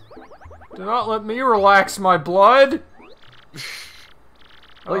 Yes. Do not let me relax my blood!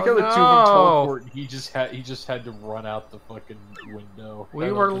 I like how the two of them teleport and he just had to run out the fucking window.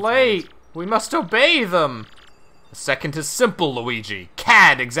 We were late! We must obey them! The second is simple, Luigi.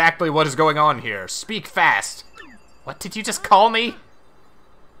 Cad, exactly what is going on here. Speak fast. What did you just call me?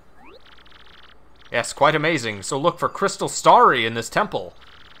 Yes, quite amazing. So look for Crystal Starry in this temple.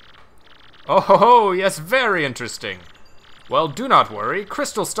 Oh ho ho, yes, very interesting. Well, do not worry.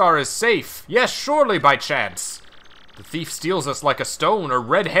 Crystal Star is safe. Yes, surely by chance. The thief steals us like a stone, a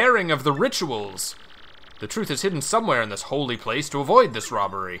red herring of the rituals. The truth is hidden somewhere in this holy place to avoid this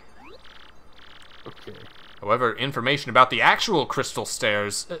robbery. Okay. However, information about the actual crystal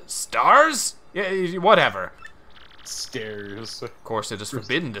stairs... stars? Yeah, whatever. Stairs. Of course, it is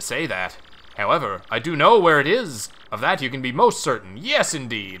forbidden to say that. However, I do know where it is. Of that you can be most certain. Yes,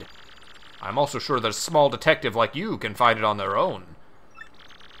 indeed. I'm also sure that a small detective like you can fight it on their own.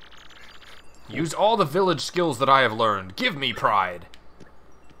 Use all the village skills that I have learned. Give me pride.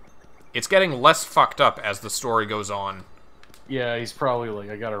 It's getting less fucked up as the story goes on. Yeah, he's probably like,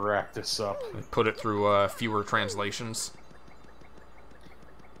 I gotta wrap this up. Put it through fewer translations.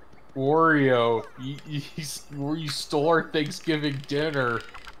 Wario, you stole our Thanksgiving dinner.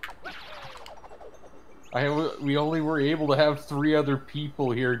 We only were able to have 3 other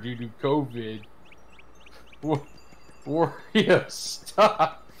people here due to COVID. Wario,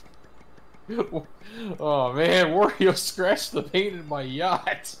 stop! Oh man, Wario scratched the paint in my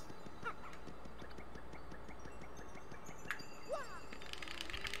yacht!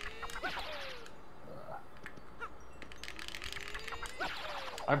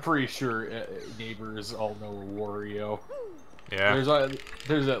 I'm pretty sure neighbors all know Wario. Yeah.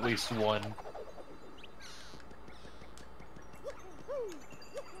 There's at least one.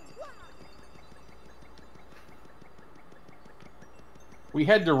 We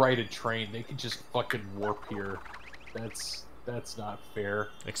had to ride a train. They could just fucking warp here. That's not fair.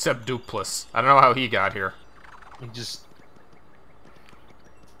 Except Dupless. I don't know how he got here.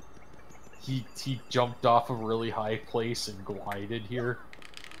 He jumped off a really high place and glided here.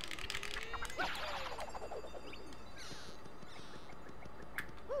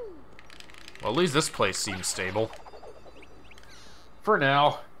 Well, at least this place seems stable. For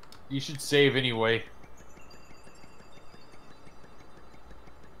now. You should save anyway.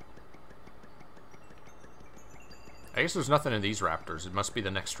 I guess there's nothing in these raptors. It must be the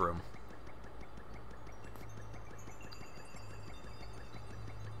next room.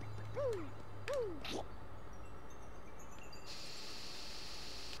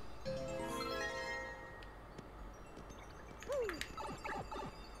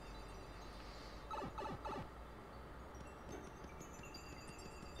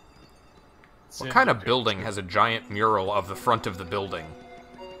 What kind of building has a giant mural of the front of the building?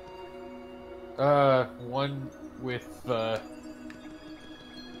 One with,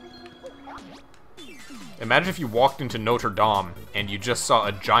 Imagine if you walked into Notre Dame and you just saw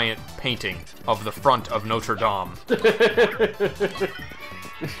a giant painting of the front of Notre Dame.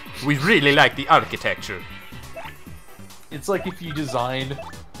 We really like the architecture. It's like if you design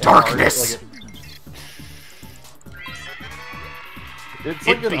darkness.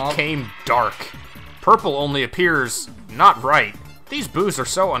 It became dark. Purple only appears not right. These boos are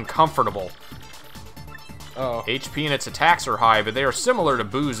so uncomfortable. Oh. HP and its attacks are high, but they are similar to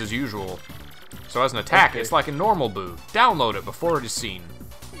boos as usual. So as an attack, it's like a normal boo. Download it before it is seen.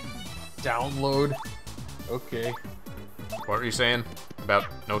 Download? Okay. What were you saying about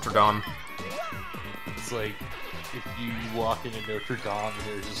Notre Dame? It's like, if you walk into Notre Dame and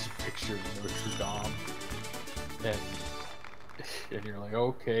there's just a picture of Notre Dame, and you're like,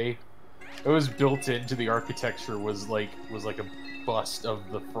 okay. It was built into the architecture was like a bust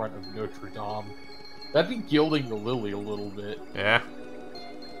of the front of Notre Dame. That'd be gilding the lily a little bit. Yeah.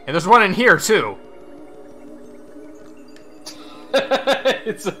 And there's one in here, too.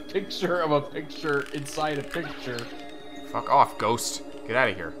 It's a picture of a picture inside a picture. Fuck off, ghost. Get out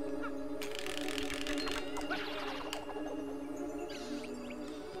of here.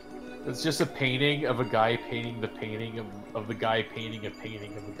 It's just a painting of a guy painting the painting of the guy painting a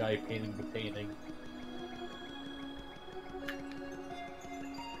painting of the guy painting the painting.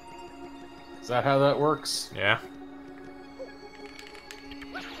 Is that how that works? Yeah.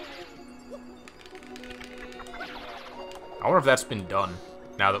 I wonder if that's been done,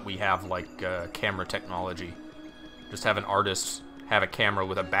 now that we have, like, camera technology. Just have an artist have a camera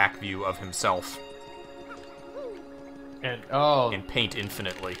with a back view of himself. And, and paint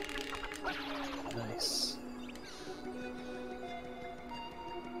infinitely. Nice.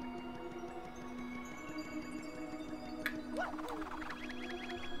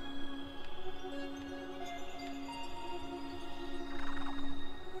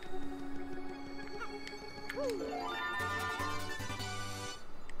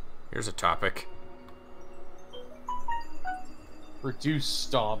 Here's a topic. Reduce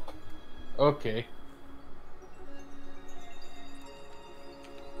stomp. Okay.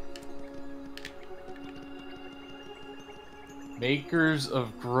 Makers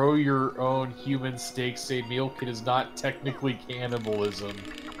of grow your own human steaks say meal kit is not technically cannibalism.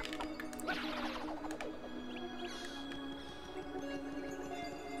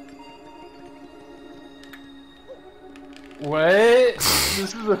 What?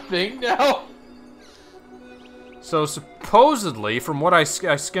 This is a thing now? So supposedly, from what I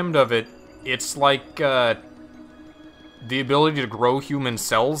skimmed of it, it's like the ability to grow human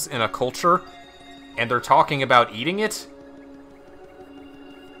cells in a culture, and they're talking about eating it?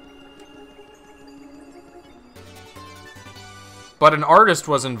 but an artist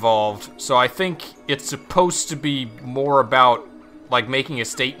was involved, so I think it's supposed to be more about, like, making a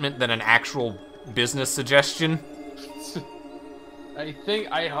statement than an actual business suggestion.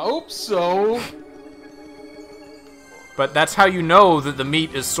 I hope so. But that's how you know that the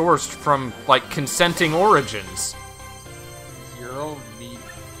meat is sourced from, like, consenting origins. Zero meat.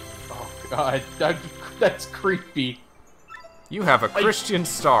 Oh god, that's creepy. You have a Christian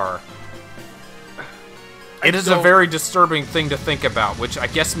star. It is a very disturbing thing to think about, which I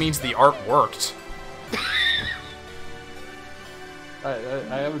guess means the art worked.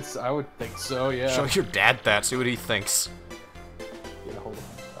 I would think so, yeah. Show your dad that, see what he thinks. Yeah, hold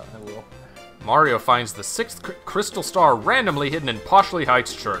on. I will. Mario finds the 6th crystal star randomly hidden in Poshley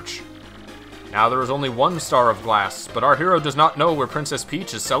Heights Church. Now there is only one star of glass, but our hero does not know where Princess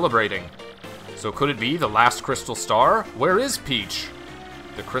Peach is celebrating. So could it be the last crystal star? Where is Peach?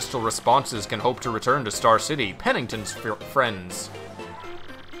 The crystal responses can hope to return to Star City, Pennington's friends.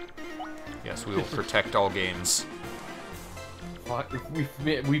 Yes, we will protect all games.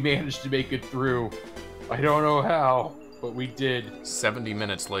 We managed to make it through. I don't know how, but we did. 70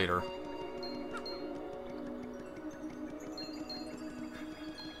 minutes later.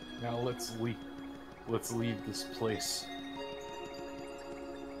 Now let's leave this place.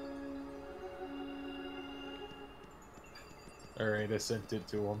 Alright, I sent it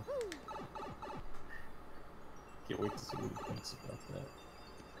to him. Can't wait to see what he thinks about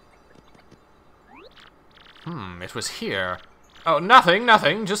that. It was here. Oh, nothing.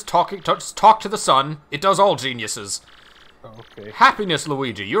 Just talk to the sun. It does all geniuses. Oh, okay. Happiness,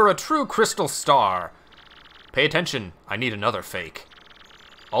 Luigi. You're a true crystal star. Pay attention. I need another fake.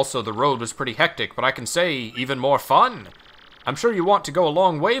 Also, the road was pretty hectic, but I can say even more fun. I'm sure you want to go a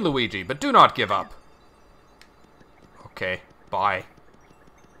long way, Luigi, but do not give up. Okay, bye.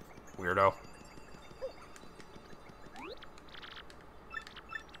 Weirdo.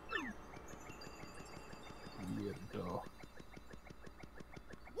 Weirdo.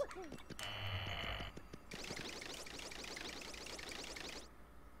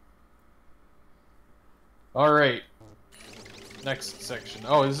 Alright. Next section.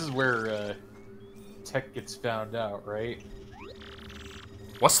 Oh, this is where Tech gets found out, right?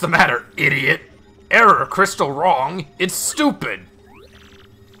 What's the matter, idiot? Error, crystal wrong. It's stupid.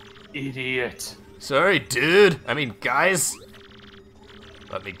 Idiot. Sorry, dude. I mean, guys.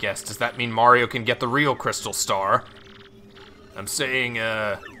 Let me guess, does that mean Mario can get the real crystal star? I'm saying,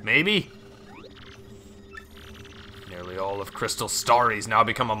 maybe? Nearly all of Crystal Starries now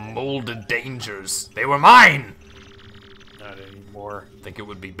become a molded dangers. They were mine! Not anymore. Think it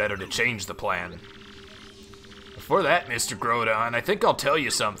would be better to change the plan. Before that, Mr. Grodon, I think I'll tell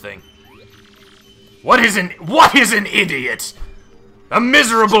you something. What is an idiot? A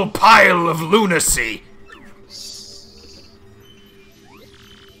miserable pile of lunacy.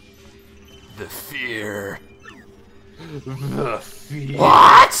 The fear. The fear.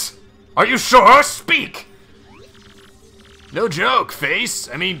 What? Are you sure? Speak! No joke, face.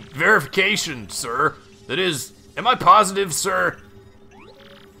 I mean, verification, sir. That is, am I positive, sir?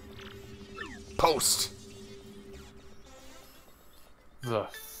 Post. The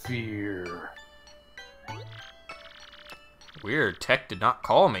fear. Weird, Tech did not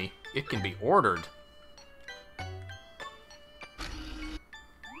call me. It can be ordered.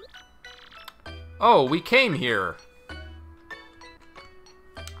 Oh, we came here.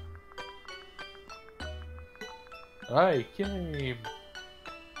 I came.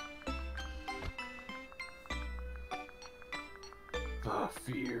 The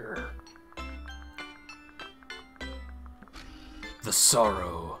fear. The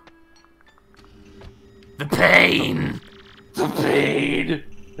sorrow. The pain. The pain.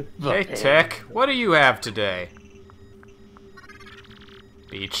 Hey, Tech, what do you have today?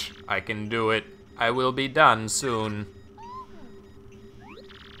 Peach, I can do it. I will be done soon.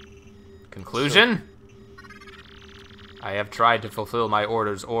 Conclusion? I have tried to fulfill my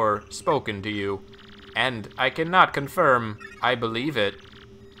orders or spoken to you, and I cannot confirm I believe it.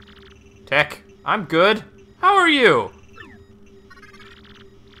 Tech, I'm good. How are you?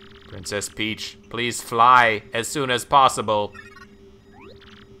 Princess Peach, please fly as soon as possible.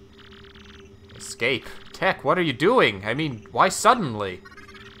 Escape? Tech, what are you doing? I mean, why suddenly?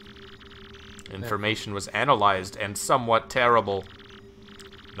 Information was analyzed and somewhat terrible.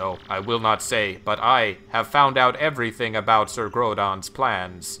 No, I will not say, but I have found out everything about Sir Grodon's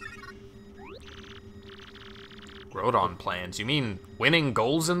plans. Grodon plans? You mean winning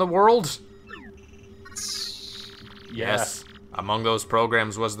goals in the world? Yeah. Yes. Among those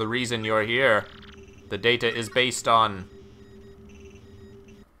programs was the reason you're here. The data is based on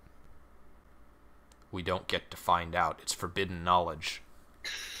we don't get to find out. It's forbidden knowledge.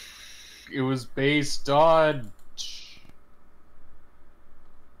 It was based on...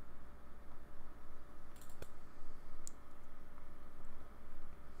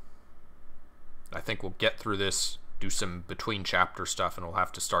 I think we'll get through this, do some between chapter stuff, and we'll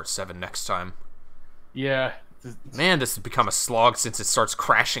have to start 7 next time. Yeah. Man, this has become a slog since it starts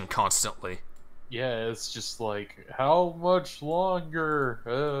crashing constantly. Yeah, it's just like, how much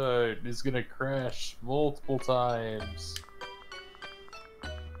longer? It's gonna crash multiple times.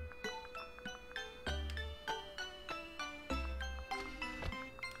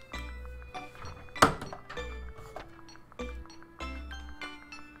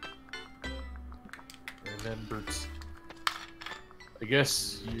 Remember, I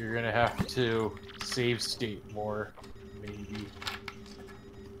guess you're gonna have to save state more, maybe.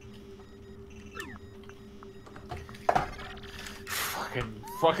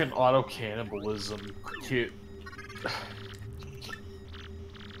 Fucking auto cannibalism.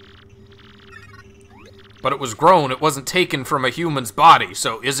 But it was grown, it wasn't taken from a human's body,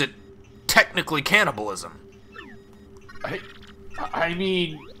 so is it technically cannibalism? I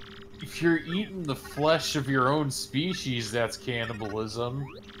mean, if you're eating the flesh of your own species, that's cannibalism.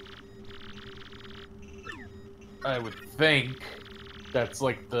 I would think. That's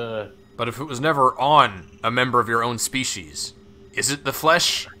like the... But if it was never on a member of your own species, is it the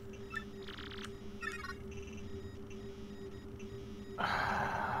flesh?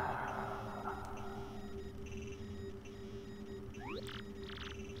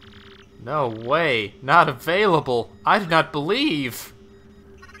 No way. Not available. I do not believe.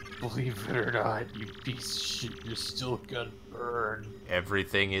 Believe it or not, you piece of shit, you're still gonna burn.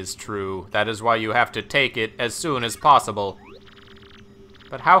 Everything is true. That is why you have to take it as soon as possible.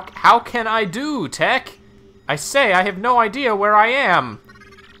 But how can I do, Tech? I say I have no idea where I am.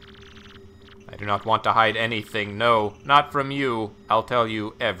 I do not want to hide anything. No, not from you. I'll tell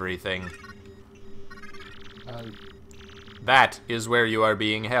you everything. That is where you are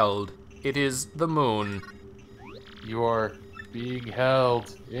being held. It is the moon. You are being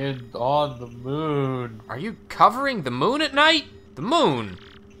held on the moon. Are you covering the moon at night? The moon.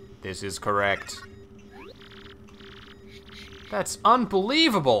 This is correct. That's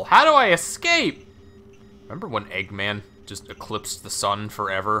unbelievable. How do I escape? Remember when Eggman just eclipsed the sun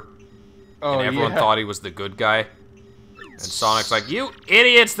forever? Oh, and everyone yeah. thought he was the good guy? And Sonic's like, you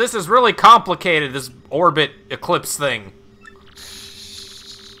idiots, this is really complicated, this orbit eclipse thing.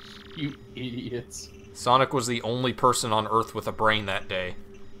 You idiots. Sonic was the only person on Earth with a brain that day.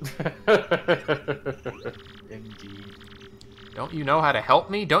 Indeed. Don't you know how to help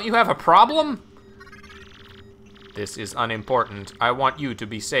me? Don't you have a problem? This is unimportant. I want you to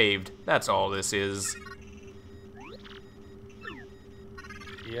be saved. That's all this is.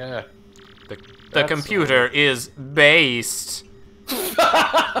 Yeah. The computer is based.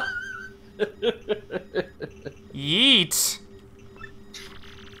 Yeet.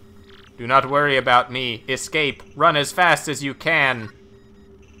 Do not worry about me. Escape. Run as fast as you can.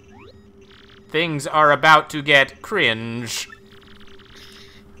 Things are about to get cringe.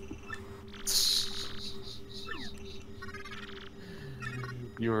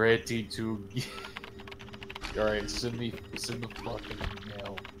 You ready to... Alright, send the fucking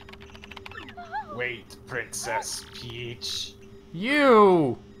email. Wait, Princess Peach.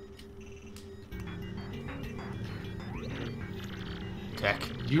 You! Tech,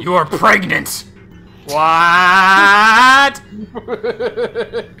 you are pregnant! What?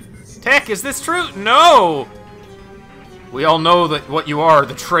 Tech, is this true? No! We all know that what you are,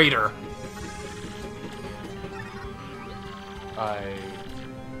 the traitor.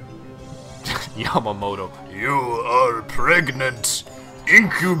 Yamamoto. You are pregnant.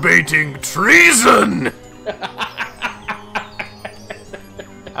 Incubating treason!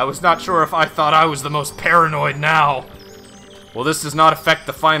 I was not sure if I thought I was the most paranoid now. Well, this does not affect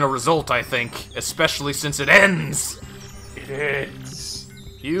the final result, I think. Especially since it ends. It ends.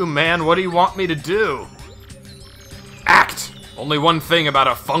 You, man, what do you want me to do? Act! Only one thing about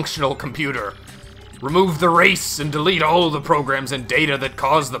a functional computer. Remove the race and delete all the programs and data that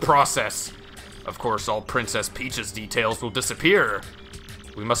caused the process. Of course, all Princess Peach's details will disappear.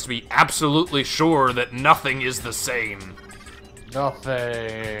 We must be absolutely sure that nothing is the same.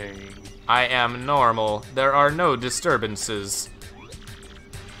 Nothing. I am normal. There are no disturbances.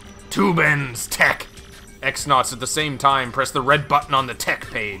 Tube ends, Tech. X-Nauts at the same time. Press the red button on the Tech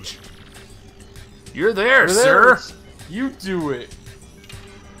page. You're there, sir. You do it.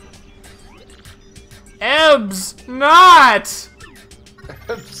 Ebbs, not!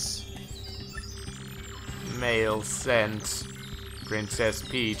 Mail sent. Princess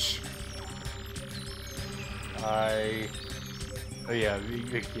Peach. Oh yeah,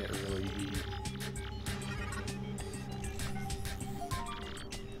 they can't really be.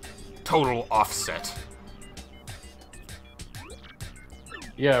 Total offset.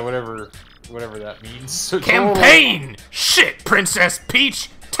 Yeah, whatever that means. So Campaign! Shit, Princess Peach!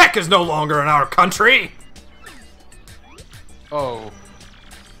 Tech is no longer in our country! Oh.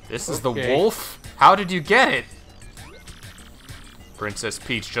 This is the wolf? How did you get it? Princess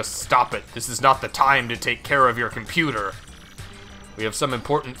Peach, just stop it. This is not the time to take care of your computer. We have some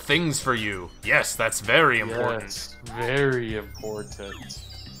important things for you. Yes, that's very important. Yes, very important.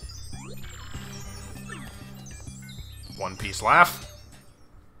 One Piece laugh.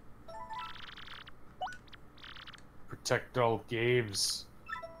 Protect all games.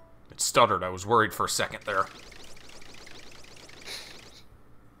 It stuttered. I was worried for a second there.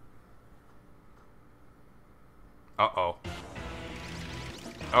 Uh-oh.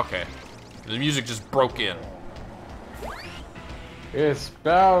 Okay. The music just broke in. It's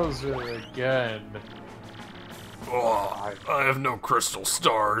Bowser again. Oh, I have no crystal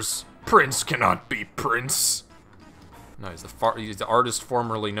stars. Prince cannot be Prince. No, he's the artist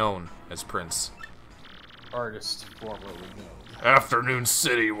formerly known as Prince. Artist formerly known. Afternoon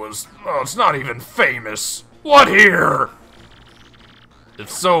City was... oh, it's not even famous. What here? If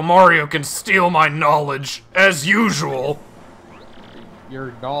so, Mario can steal my knowledge, as usual.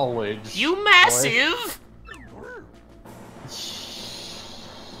 Your knowledge. You massive!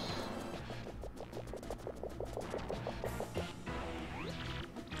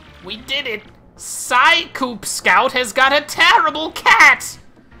 We did it! Psycoop Scout has got a terrible cat!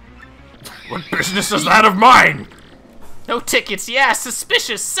 What business is that of mine? No tickets, yeah,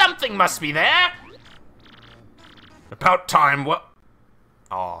 suspicious. Something must be there. About time, what?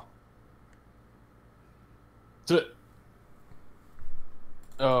 Aw.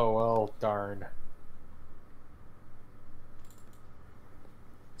 Oh, well, darn.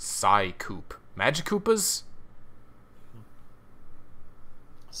 Psycoop. Magikoopas?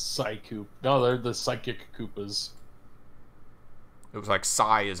 Psycoop. No, they're the Psychic Koopas. It was like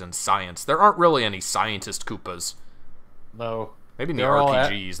Psy is in science. There aren't really any scientist Koopas. No. Maybe in the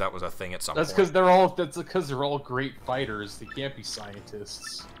RPGs that was a thing at some point. That's because they're all great fighters. They can't be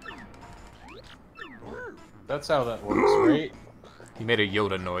scientists. That's how that works, right? He made a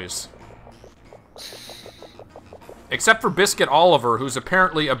Yoda noise. Except for Biscuit Oliver, who's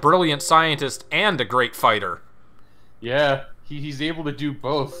apparently a brilliant scientist and a great fighter. Yeah, he's able to do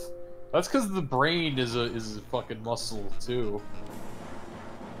both. That's because the brain is a fucking muscle too.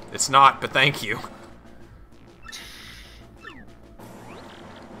 It's not, but thank you.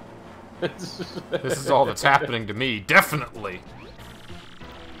 This is all that's happening to me, definitely.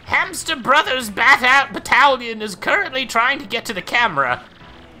 Hamster Brothers Battalion is currently trying to get to the camera.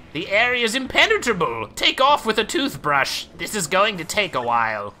 The area is impenetrable. Take off with a toothbrush. This is going to take a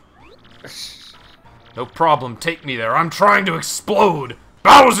while. No problem, take me there. I'm trying to explode.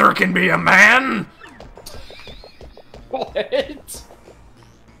 Bowser can be a man! What?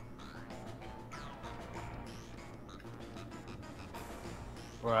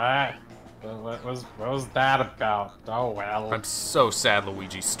 What was that about? Oh well. I'm so sad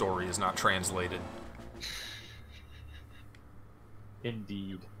Luigi's story is not translated.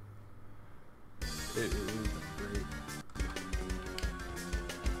 Indeed. It is great.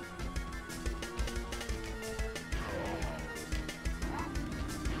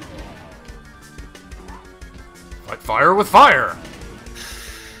 Fight fire with fire!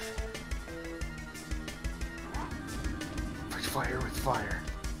 Fight fire with fire.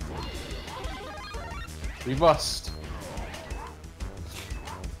 We must.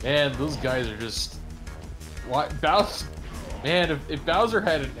 Man, those guys are just... What? Bowser... Man, if Bowser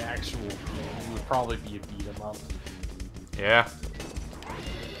had an actual game, it would probably be a beat-em-up. Yeah.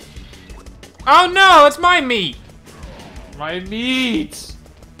 Oh no, it's my meat! My meat!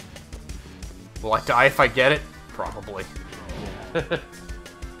 Will I die if I get it? Probably.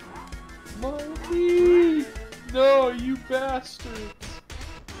 My meat! No, you bastards!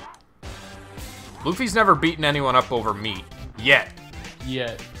 Luffy's never beaten anyone up over meat. Yet.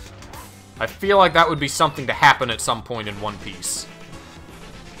 Yet. I feel like that would be something to happen at some point in One Piece.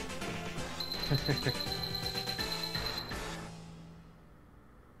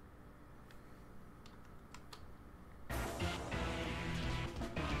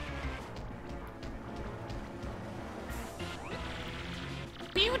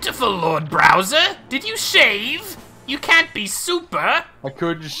 Beautiful, Lord Browser! Did you shave? You can't be super! I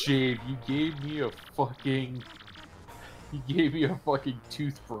couldn't shave. You gave me a fucking... You gave me a fucking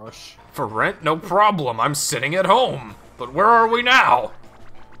toothbrush. For rent? No problem. I'm sitting at home. But where are we now?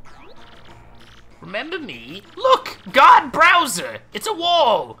 Remember me? Look! God Browser! It's a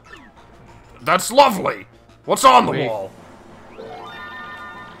wall! That's lovely! What's on the wall?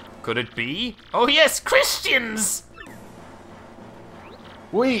 Could it be? Oh yes, Christians!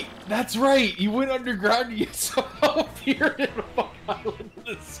 Wait, that's right. You went underground and you somehow appeared in a fucking island in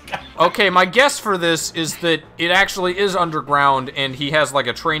the sky. Okay, my guess for this is that it actually is underground and he has like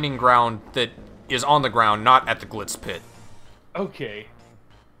a training ground that is on the ground, not at the Glitz Pit. Okay.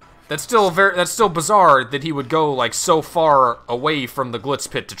 That's still bizarre that he would go like so far away from the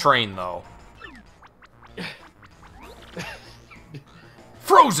Glitz Pit to train though.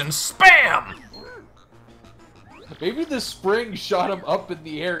 Frozen spam! Maybe the spring shot him up in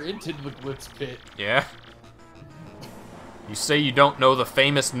the air into the Glitz Pit. Yeah. You say you don't know the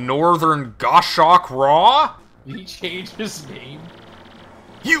famous Northern Goshawk Raw? Did he change his name?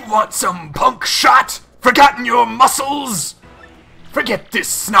 You want some punk shot? Forgotten your muscles? Forget this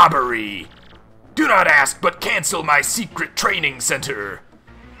snobbery. Do not ask, but cancel my secret training center.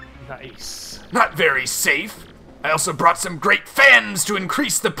 Nice. Not very safe. I also brought some great fans to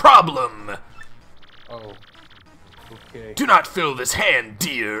increase the problem. Oh. Okay. Do not fill this hand,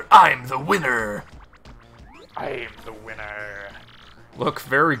 dear. I'm the winner. I am the winner. Look,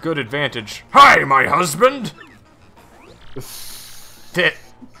 very good advantage. Hi, my husband.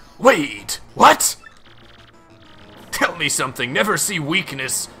 Wait, what? Tell me something. Never see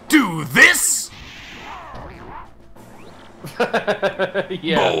weakness. Do this?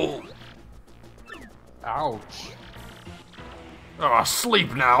 Yeah. Bowl. Ouch. Oh,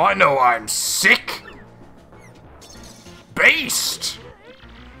 sleep now. I know I'm sick. Based.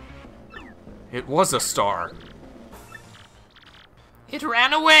 It was a star. It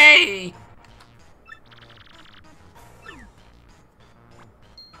ran away.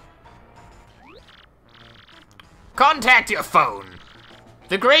 Contact your phone.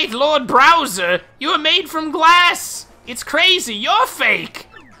 The great Lord Browser, you are made from glass. It's crazy. You're fake.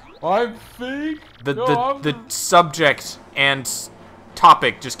 I'm fake? The subject and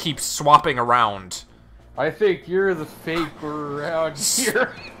topic just keeps swapping around. I think you're the fake around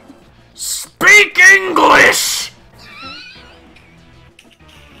here. Speak English!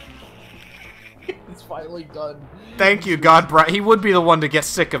 It's finally done. Thank you, God he would be the one to get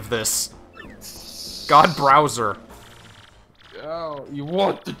sick of this. God Browser. Oh, you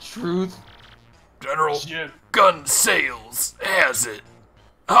want the truth? General Gun Sales has it.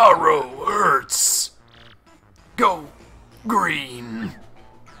 Harrow hurts. Go green.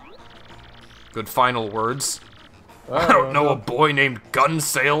 Good final words. I don't know a boy named Gun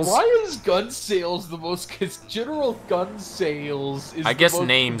Sales. Why is Gun Sales the most... Because General Gun Sales is I guess the most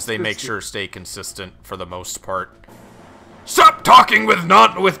names they make consistent. sure stay consistent for the most part. Stop talking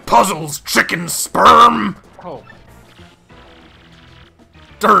with puzzles, chicken sperm! Oh.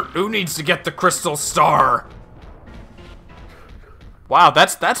 Dirt, who needs to get the crystal star? Wow,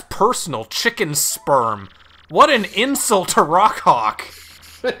 that's personal, chicken sperm. What an insult to Rockhawk.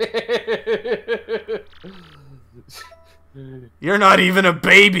 You're not even a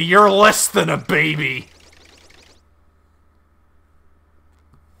baby, you're less than a baby.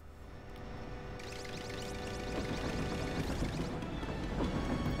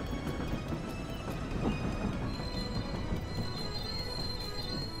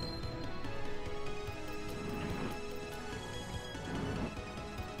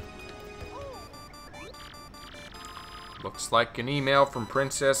 Looks like an email from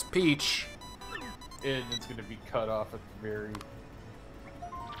Princess Peach. And it's gonna be cut off at the very...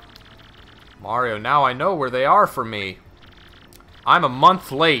 Mario, now I know where they are for me. I'm a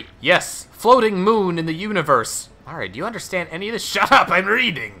month late. Yes, floating moon in the universe. Alright, do you understand any of this? Shut up, I'm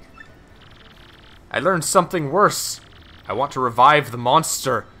reading. I learned something worse. I want to revive the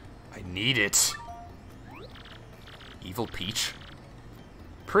monster. I need it. Evil Peach.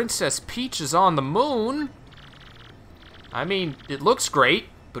 Princess Peach is on the moon? I mean, it looks great,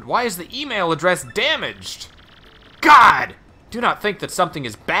 but why is the email address damaged? God! Do not think that something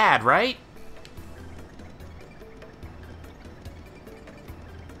is bad, right?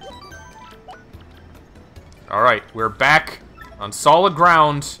 Alright, we're back on solid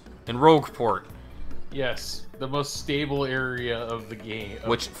ground in Rogueport. Yes, the most stable area of the game.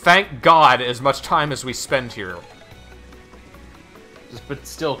 Which, thank God, as much time as we spend here. But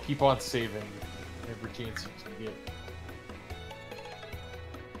still, keep on saving every chance you can get.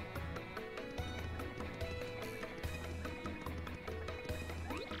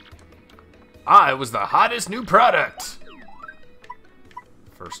 It was the hottest new product.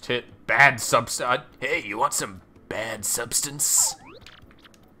 First hit, bad substance. Hey, you want some bad substance?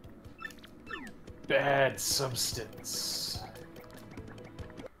 Bad substance.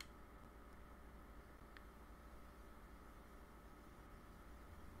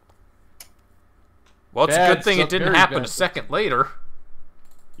 Well, it's a good thing it didn't very happen bad. a second later.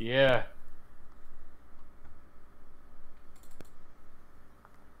 Yeah.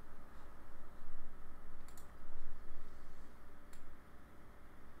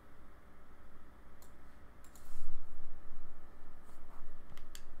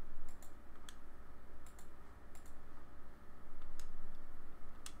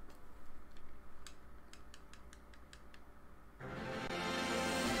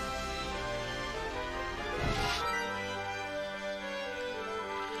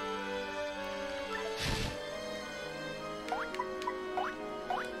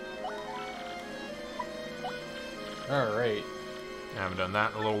 Alright. I haven't done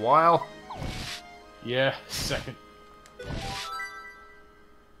that in a little while. Yeah, second.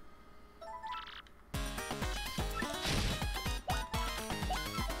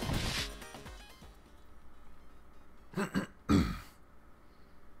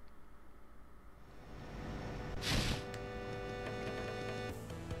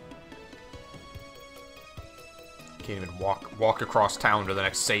 Can't even walk across town to the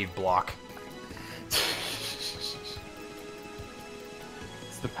next save block.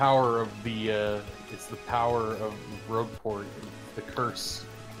 It's the power of the, it's the power of Rogueport, the curse.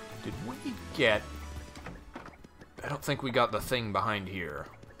 Did we get... I don't think we got the thing behind here.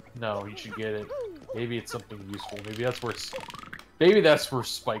 No, you should get it. Maybe it's something useful. Maybe that's where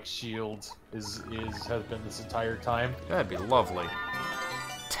Spike's shield has been this entire time. That'd be lovely.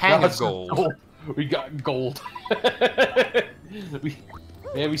 Tang of No, gold. We got gold.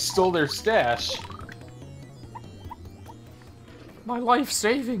 we stole their stash. My life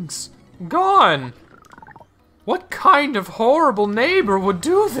savings. Gone! What kind of horrible neighbor would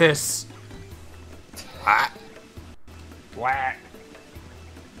do this? Ah. Whack.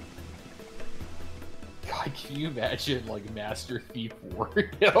 God, can you imagine, like, Master Thief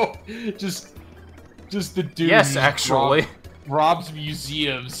Wario? just the dude. Yes, actually. Robs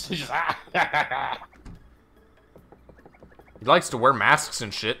museums. Just, He likes to wear masks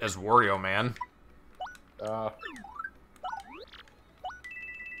and shit as Wario Man.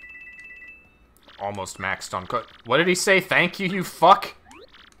 Almost maxed on what did he say? Thank you, you fuck?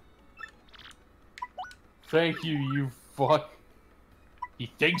 Thank you, you fuck.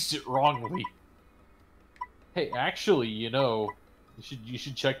 He thinks it wrongly. Hey, actually, you know, you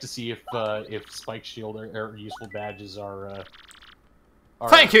should check to see if Spike Shield or useful badges are.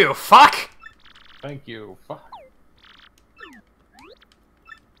 Thank you, fuck. Thank you, fuck.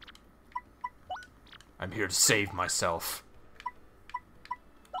 I'm here to save myself.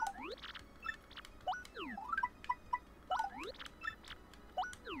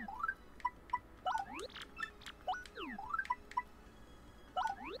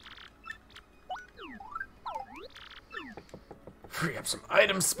 Free up some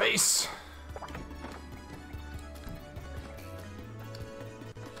item space.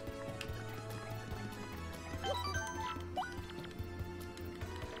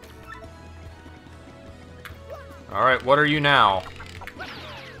 Alright, what are you now?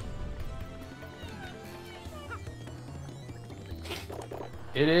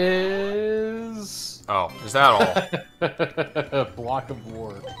 It is... Oh, is that all? a block of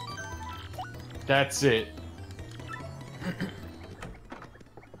war. That's it.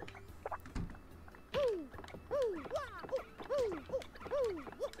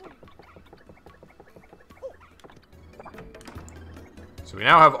 So we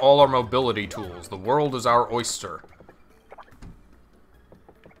now have all our mobility tools. The world is our oyster.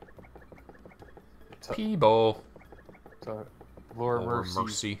 Peebo. Lord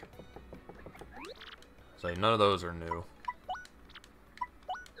Mercy. So none of those are new.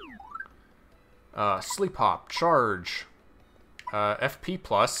 Sleep Hop. Charge. FP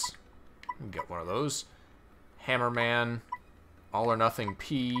Plus. Get one of those. Hammerman. All or Nothing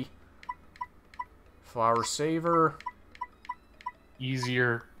P. Flower Saver.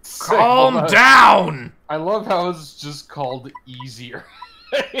 Easier. Calm down! I love how it's just called easier.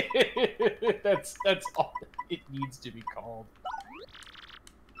 that's all it needs to be called.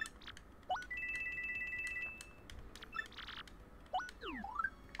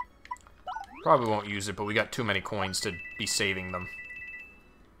 Probably won't use it, but we got too many coins to be saving them.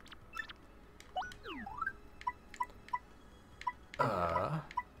 If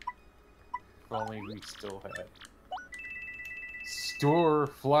only we still had. Store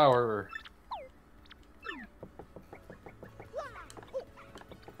flower.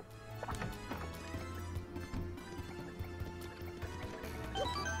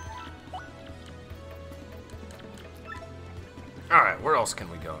 Alright, where else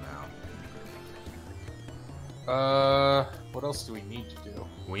can we go now? What else do we need to do?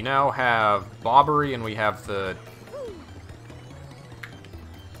 We now have Bobbery, and we have the...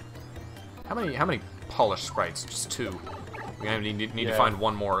 How many polished sprites? Just 2. We need to find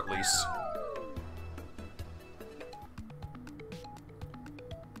one more at least.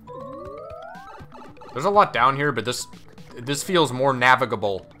 There's a lot down here, but this feels more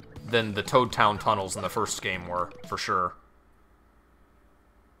navigable than the Toad Town tunnels in the first game were, for sure.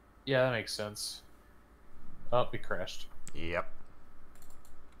 Yeah, that makes sense. Oh, we crashed. Yep.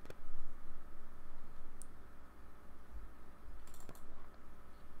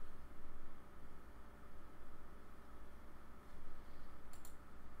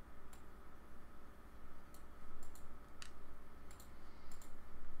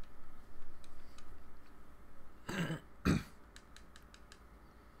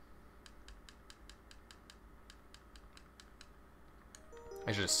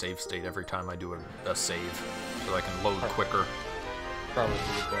 I should just save state every time I do a save, so I can load quicker. Probably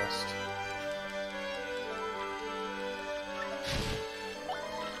the best.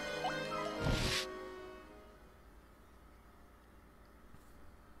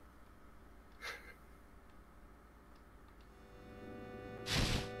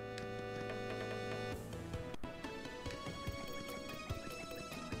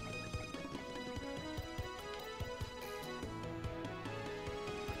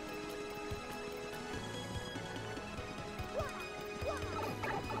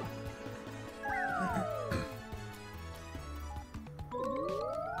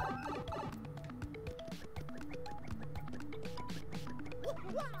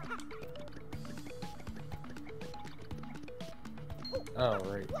 Oh,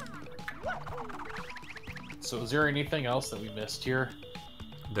 right. So is there anything else that we missed here?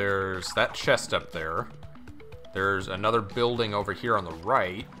 There's that chest up there. There's another building over here on the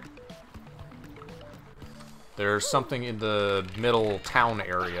right. There's something in the middle town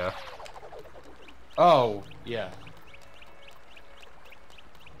area. Oh, yeah.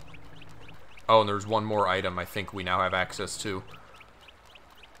 Oh, and there's one more item I think we now have access to.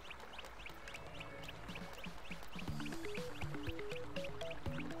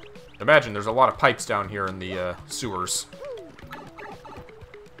 Imagine there's a lot of pipes down here in the sewers.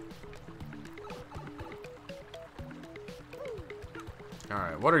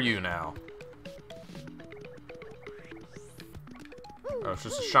 Alright, what are you now? Oh, it's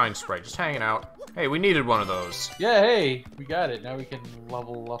just a shine sprite, just hanging out. Hey, we needed one of those. Yeah, hey, we got it. Now we can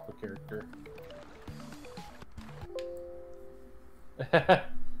level up a character.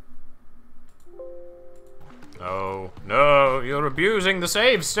 Oh, no, you're abusing the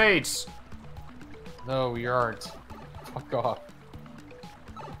save states! No, we aren't. Fuck off.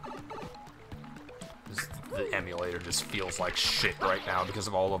 The emulator just feels like shit right now because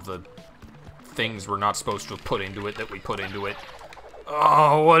of all of the things we're not supposed to have put into it that we put into it.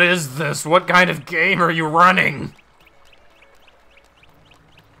 Oh, what is this? What kind of game are you running?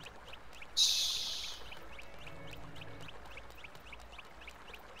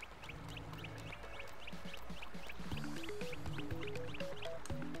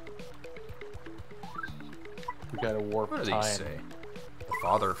 We gotta warp What do time. these say? The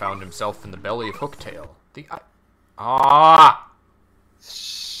father found himself in the belly of Hooktail. Ah!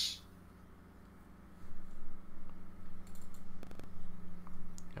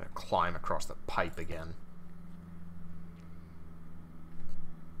 Gotta climb across the pipe again.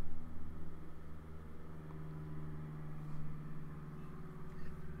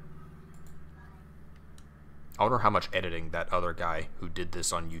 I wonder how much editing that other guy who did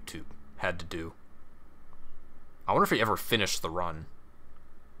this on YouTube had to do. I wonder if he ever finished the run.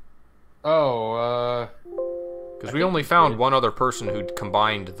 Oh, Because we only found one other person who'd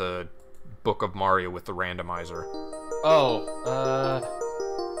combined the Book of Mario with the randomizer. Oh,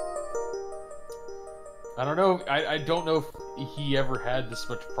 I don't know. I don't know if he ever had this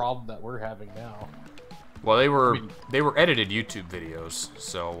much problem that we're having now. Well, they were edited YouTube videos,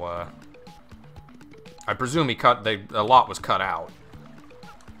 so I presume a lot was cut out.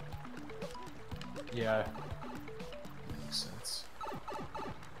 Yeah. Makes sense.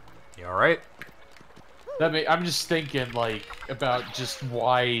 You alright? I'm just thinking, like, about just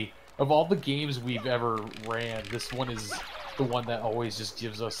why, of all the games we've ever ran, this one is the one that always just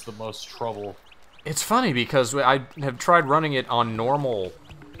gives us the most trouble. It's funny because I have tried running it on normal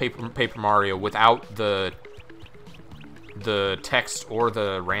Paper Mario without the text or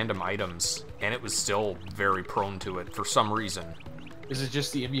the random items, and it was still very prone to it for some reason. Is it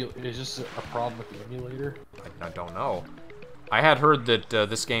just the is just a problem with the emulator? I don't know. I had heard that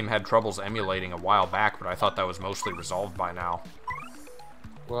this game had troubles emulating a while back, but I thought that was mostly resolved by now.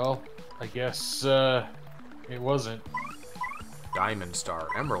 Well, I guess it wasn't. Diamond Star,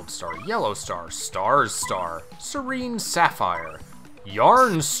 Emerald Star, Yellow Star, Stars Star, Serene Sapphire,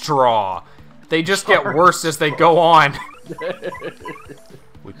 Yarn Straw. They just get worse as they go on.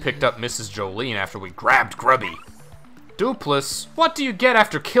 We picked up Mrs. Jolene after we grabbed Grubby. Dupless, what do you get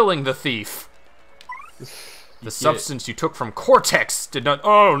after killing the thief? The substance you took from Cortex did not...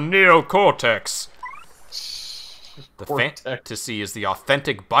 Oh, Neocortex. The fantasy is the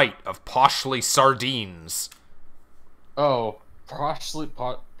authentic bite of Poshly sardines. Oh,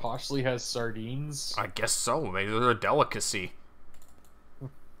 Poshly has sardines? I guess so. Maybe they're a delicacy.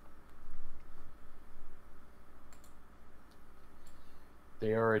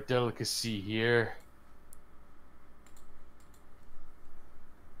 They are a delicacy here.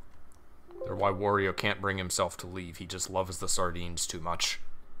 They're why Wario can't bring himself to leave. He just loves the sardines too much.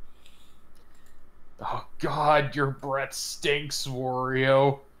 Oh god, your breath stinks,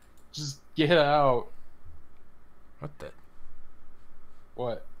 Wario. Just get out. What the?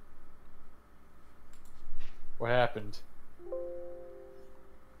 What? What happened?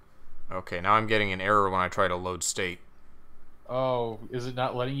 Okay, now I'm getting an error when I try to load state. Oh, is it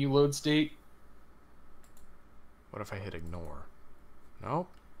not letting you load state? What if I hit ignore? Nope.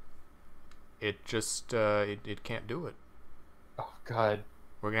 It just, it can't do it. Oh, God.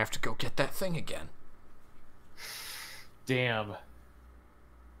 We're gonna have to go get that thing again. Damn.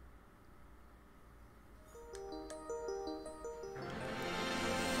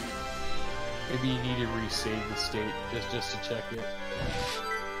 Maybe you need to resave the state just to check it.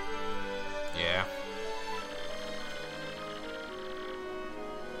 Yeah.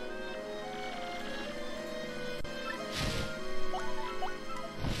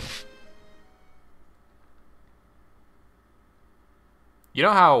 You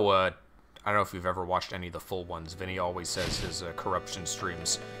know how, I don't know if you've ever watched any of the full ones, Vinny always says his corruption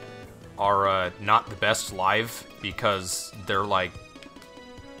streams are not the best live because they're, like,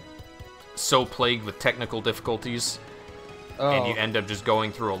 so plagued with technical difficulties, and you end up just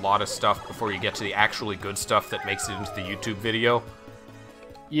going through a lot of stuff before you get to the actually good stuff that makes it into the YouTube video.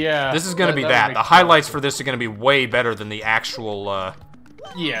 Yeah. This is going to be that. The highlights for this are going to be way better than the actual,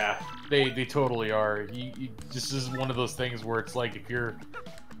 Yeah, they totally are. This is one of those things where it's like, if you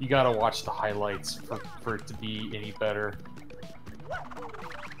gotta watch the highlights for it to be any better.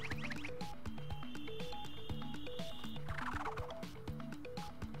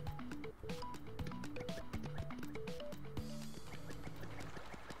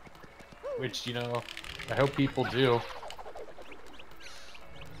 Which, you know, I hope people do.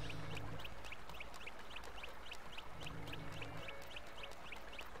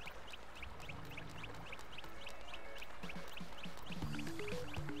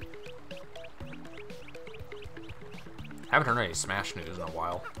 Haven't heard any Smash news in a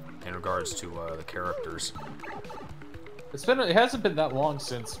while in regards to the characters. It hasn't been that long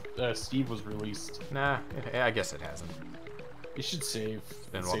since Steve was released. Nah, I guess it hasn't. You should save. It's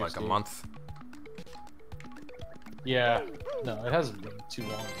been, what, like a month? Yeah. No, it hasn't been too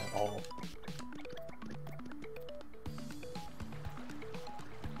long at all.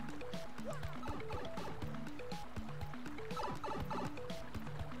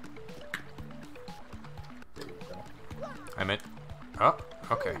 I meant... Oh,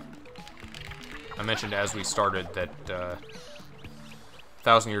 okay. I mentioned as we started that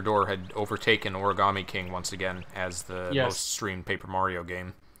Thousand Year Door had overtaken Origami King once again as the most streamed Paper Mario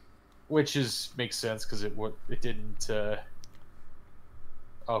game. Which makes sense because it didn't.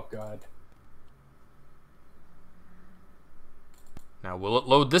 Oh god. Now will it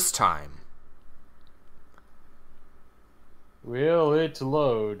load this time? Will it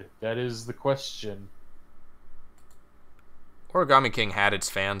load? That is the question. Origami King had its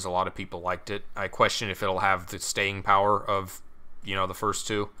fans. A lot of people liked it. I question if it'll have the staying power of, you know, the first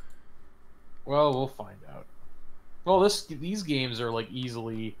two. Well, we'll find out. Well, these games are like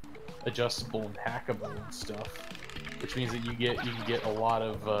easily adjustable and hackable and stuff, which means that you can get a lot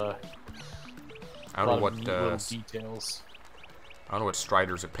of I don't know what little details. I don't know what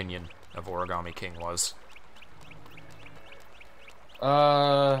Strider's opinion of Origami King was.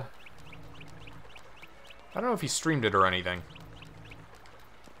 I don't know if he streamed it or anything.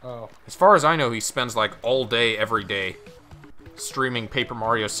 Oh. As far as I know, he spends like all day, every day, streaming Paper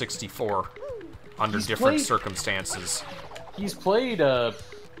Mario 64 under different circumstances. He's played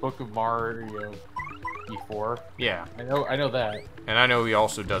Book of Mario before. Yeah. I know that. And I know he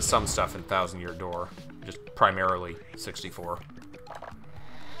also does some stuff in Thousand Year Door, just primarily 64.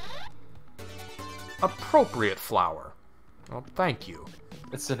 Appropriate flower. Well, thank you.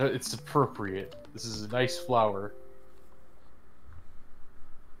 It's appropriate. This is a nice flower.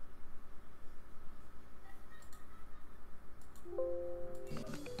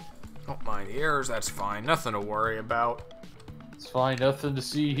 the errors, that's fine. Nothing to worry about. It's fine, nothing to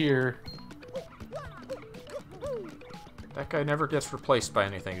see here. That guy never gets replaced by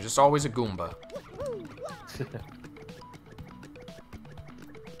anything. He's just always a Goomba.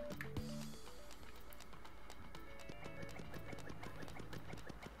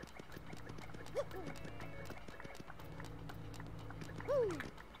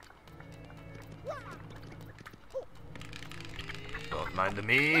 Don't mind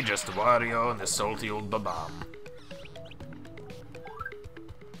me, just a Wario and this salty old babam.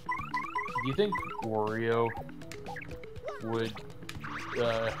 Do you think Wario would,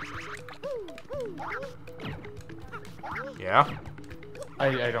 Yeah?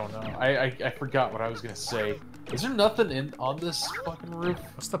 I don't know. I forgot what I was gonna say. Is there nothing on this fucking roof?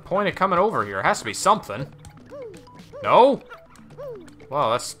 What's the point of coming over here? It has to be something. No? Wow,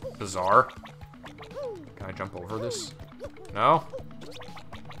 that's bizarre. Can I jump over this? No?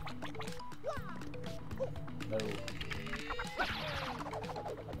 No.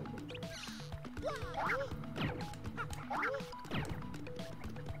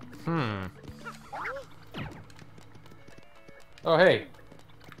 Oh, hey.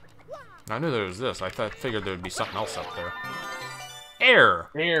 I knew there was this. I figured there would be something else up there. Air!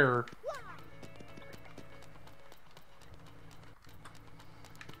 Air.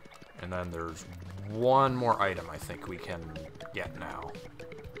 And then there's one more item I think we can get now.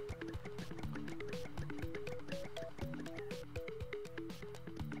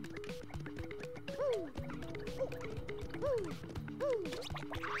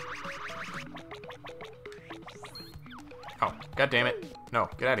 Oh, god damn it. No,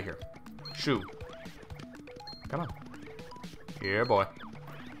 get out of here. Shoo. Come on. Yeah, boy.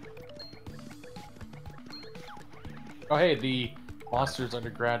 Oh, hey, the monsters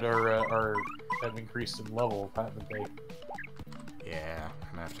underground have increased in level, haven't they? Yeah, I'm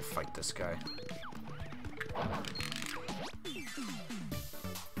gonna have to fight this guy.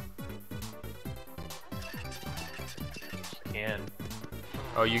 And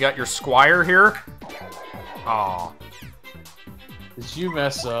Oh, you got your squire here? Aw. did you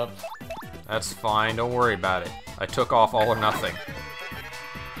mess up? That's fine, don't worry about it. I took off all or nothing.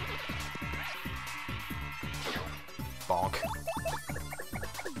 Bonk.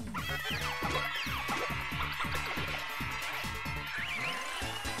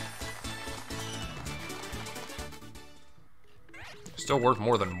 Still worth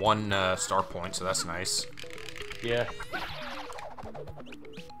more than one star point, so that's nice. Yeah.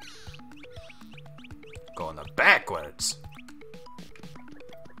 Going the backwards.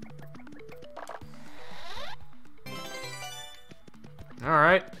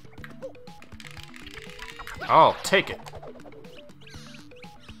 Alright. Oh, take it.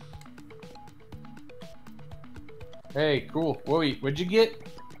 Hey, cool. Wait, what'd you get?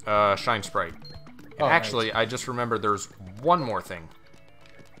 Shine Sprite. Oh, Actually, nice. I just remembered there's one more thing.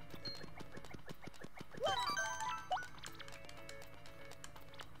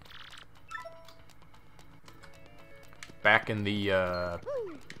 Back in the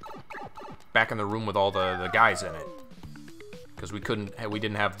room with all the guys in it. Because we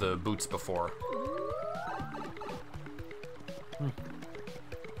didn't have the boots before.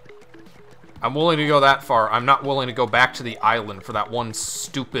 I'm willing to go that far. I'm not willing to go back to the island for that one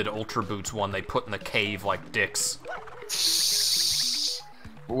stupid Ultra Boots one they put in the cave like dicks.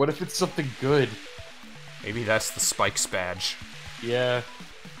 But what if it's something good? Maybe that's the Spikes badge. Yeah.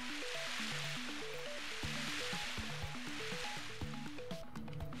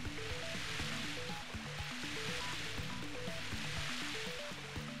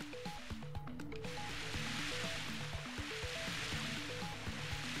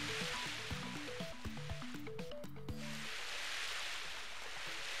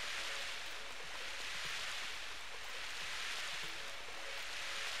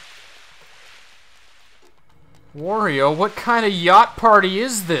 Wario, what kind of yacht party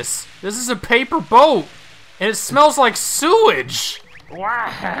is this? This is a paper boat, and it smells like sewage!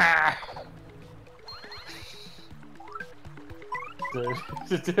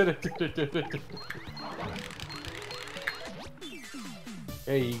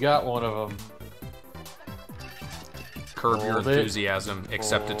 Hey, you got one of them. Curb your Hold it. enthusiasm,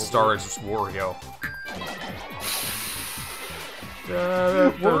 except it Hold stars Wario.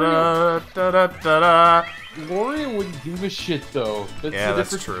 Wario wouldn't give a shit, though. That's Yeah, the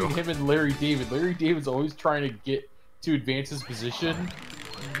that's difference true. between him and Larry David. Larry David's always trying to get to advance his position.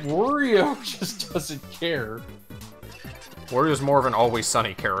 Wario just doesn't care. Wario's more of an Always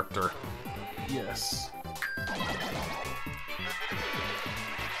Sunny character. Yes.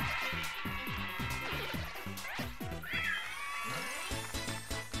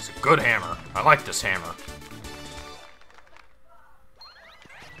 It's a Good hammer. I like this hammer.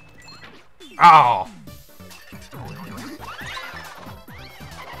 Oh!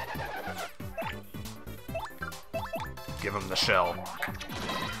 Give him the shell.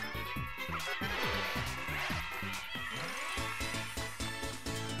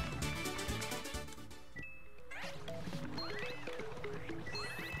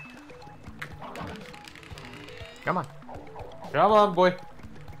 Come on. Come on, boy.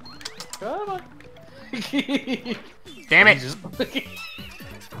 Come on. Damn it!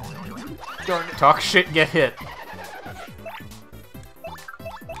 Darn it. Talk shit, get hit.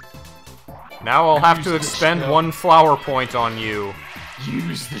 Now I'll have to expend 1 flower point on you.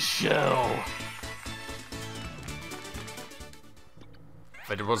 Use the shell.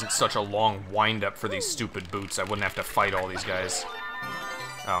 If it wasn't such a long wind-up for these stupid boots, I wouldn't have to fight all these guys.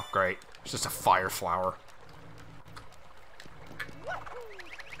 Oh, great. It's just a fire flower.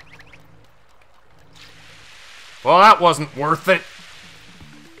 Well, that wasn't worth it.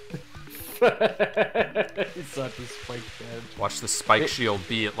 It's not the spike badge. Watch the spike shield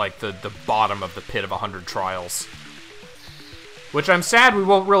be at, like, the bottom of the pit of 100 trials. Which I'm sad we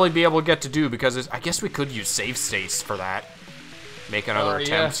won't really be able to get to do, because I guess we could use save states for that. Make another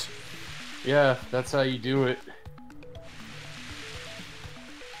attempt. Yeah, that's how you do it.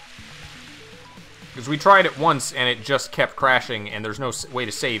 Because we tried it once, and it just kept crashing, and there's no way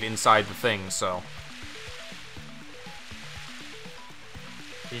to save inside the thing, so...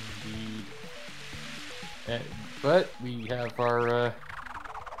 Indeed. But we have our,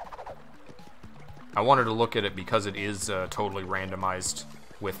 I wanted to look at it because it is totally randomized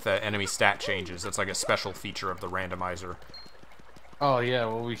with enemy stat changes. That's like a special feature of the randomizer. Oh yeah,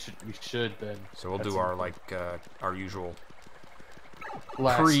 well we should then. So we'll do our our usual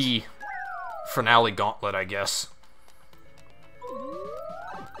last pre-finale gauntlet, I guess.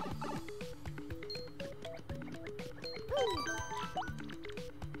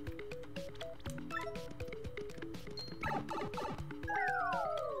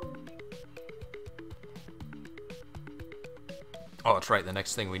 Oh, that's right. The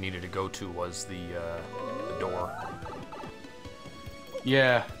next thing we needed to go to was the door.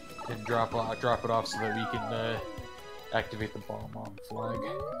 Yeah, and drop it off so that we can activate the bomb on flag.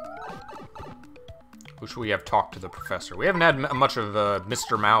 Who should we have talked to the professor? We haven't had much of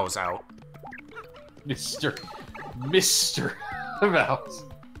Mr. Mouse out. Mr. Mouse.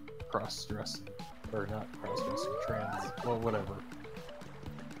 Cross-dressing. Or not cross-dressing, trans. Well, whatever.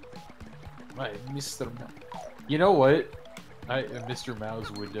 My Mr. Mouse. You know what? Mr. Mouse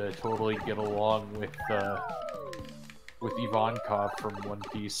would totally get along with Ivankov from One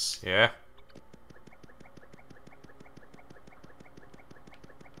Piece. Yeah.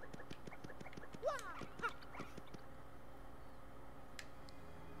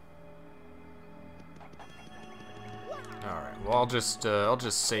 Alright, well I'll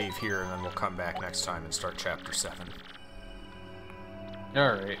just save here and then we'll come back next time and start chapter 7.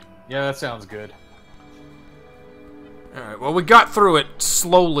 Alright. Yeah, that sounds good. Alright, well we got through it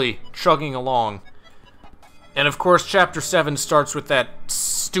slowly, chugging along. And of course chapter 7 starts with that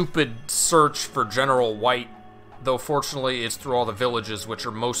stupid search for General White. Though fortunately it's through all the villages, which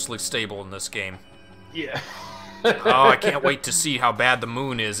are mostly stable in this game. Yeah. Oh, I can't wait to see how bad the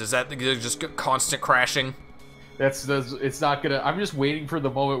moon is. Is that just constant crashing? It's not gonna... I'm just waiting for the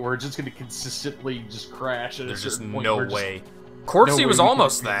moment where it's just gonna consistently just crash at There's a certain just point. no way. Quartzy was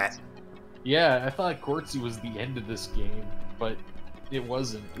almost that. Yeah, I thought Quartzy was the end of this game, but it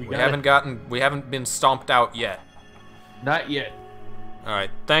wasn't. We haven't been stomped out yet. Not yet. Alright,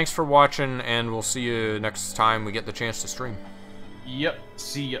 thanks for watching, and we'll see you next time we get the chance to stream. Yep,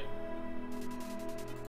 see ya.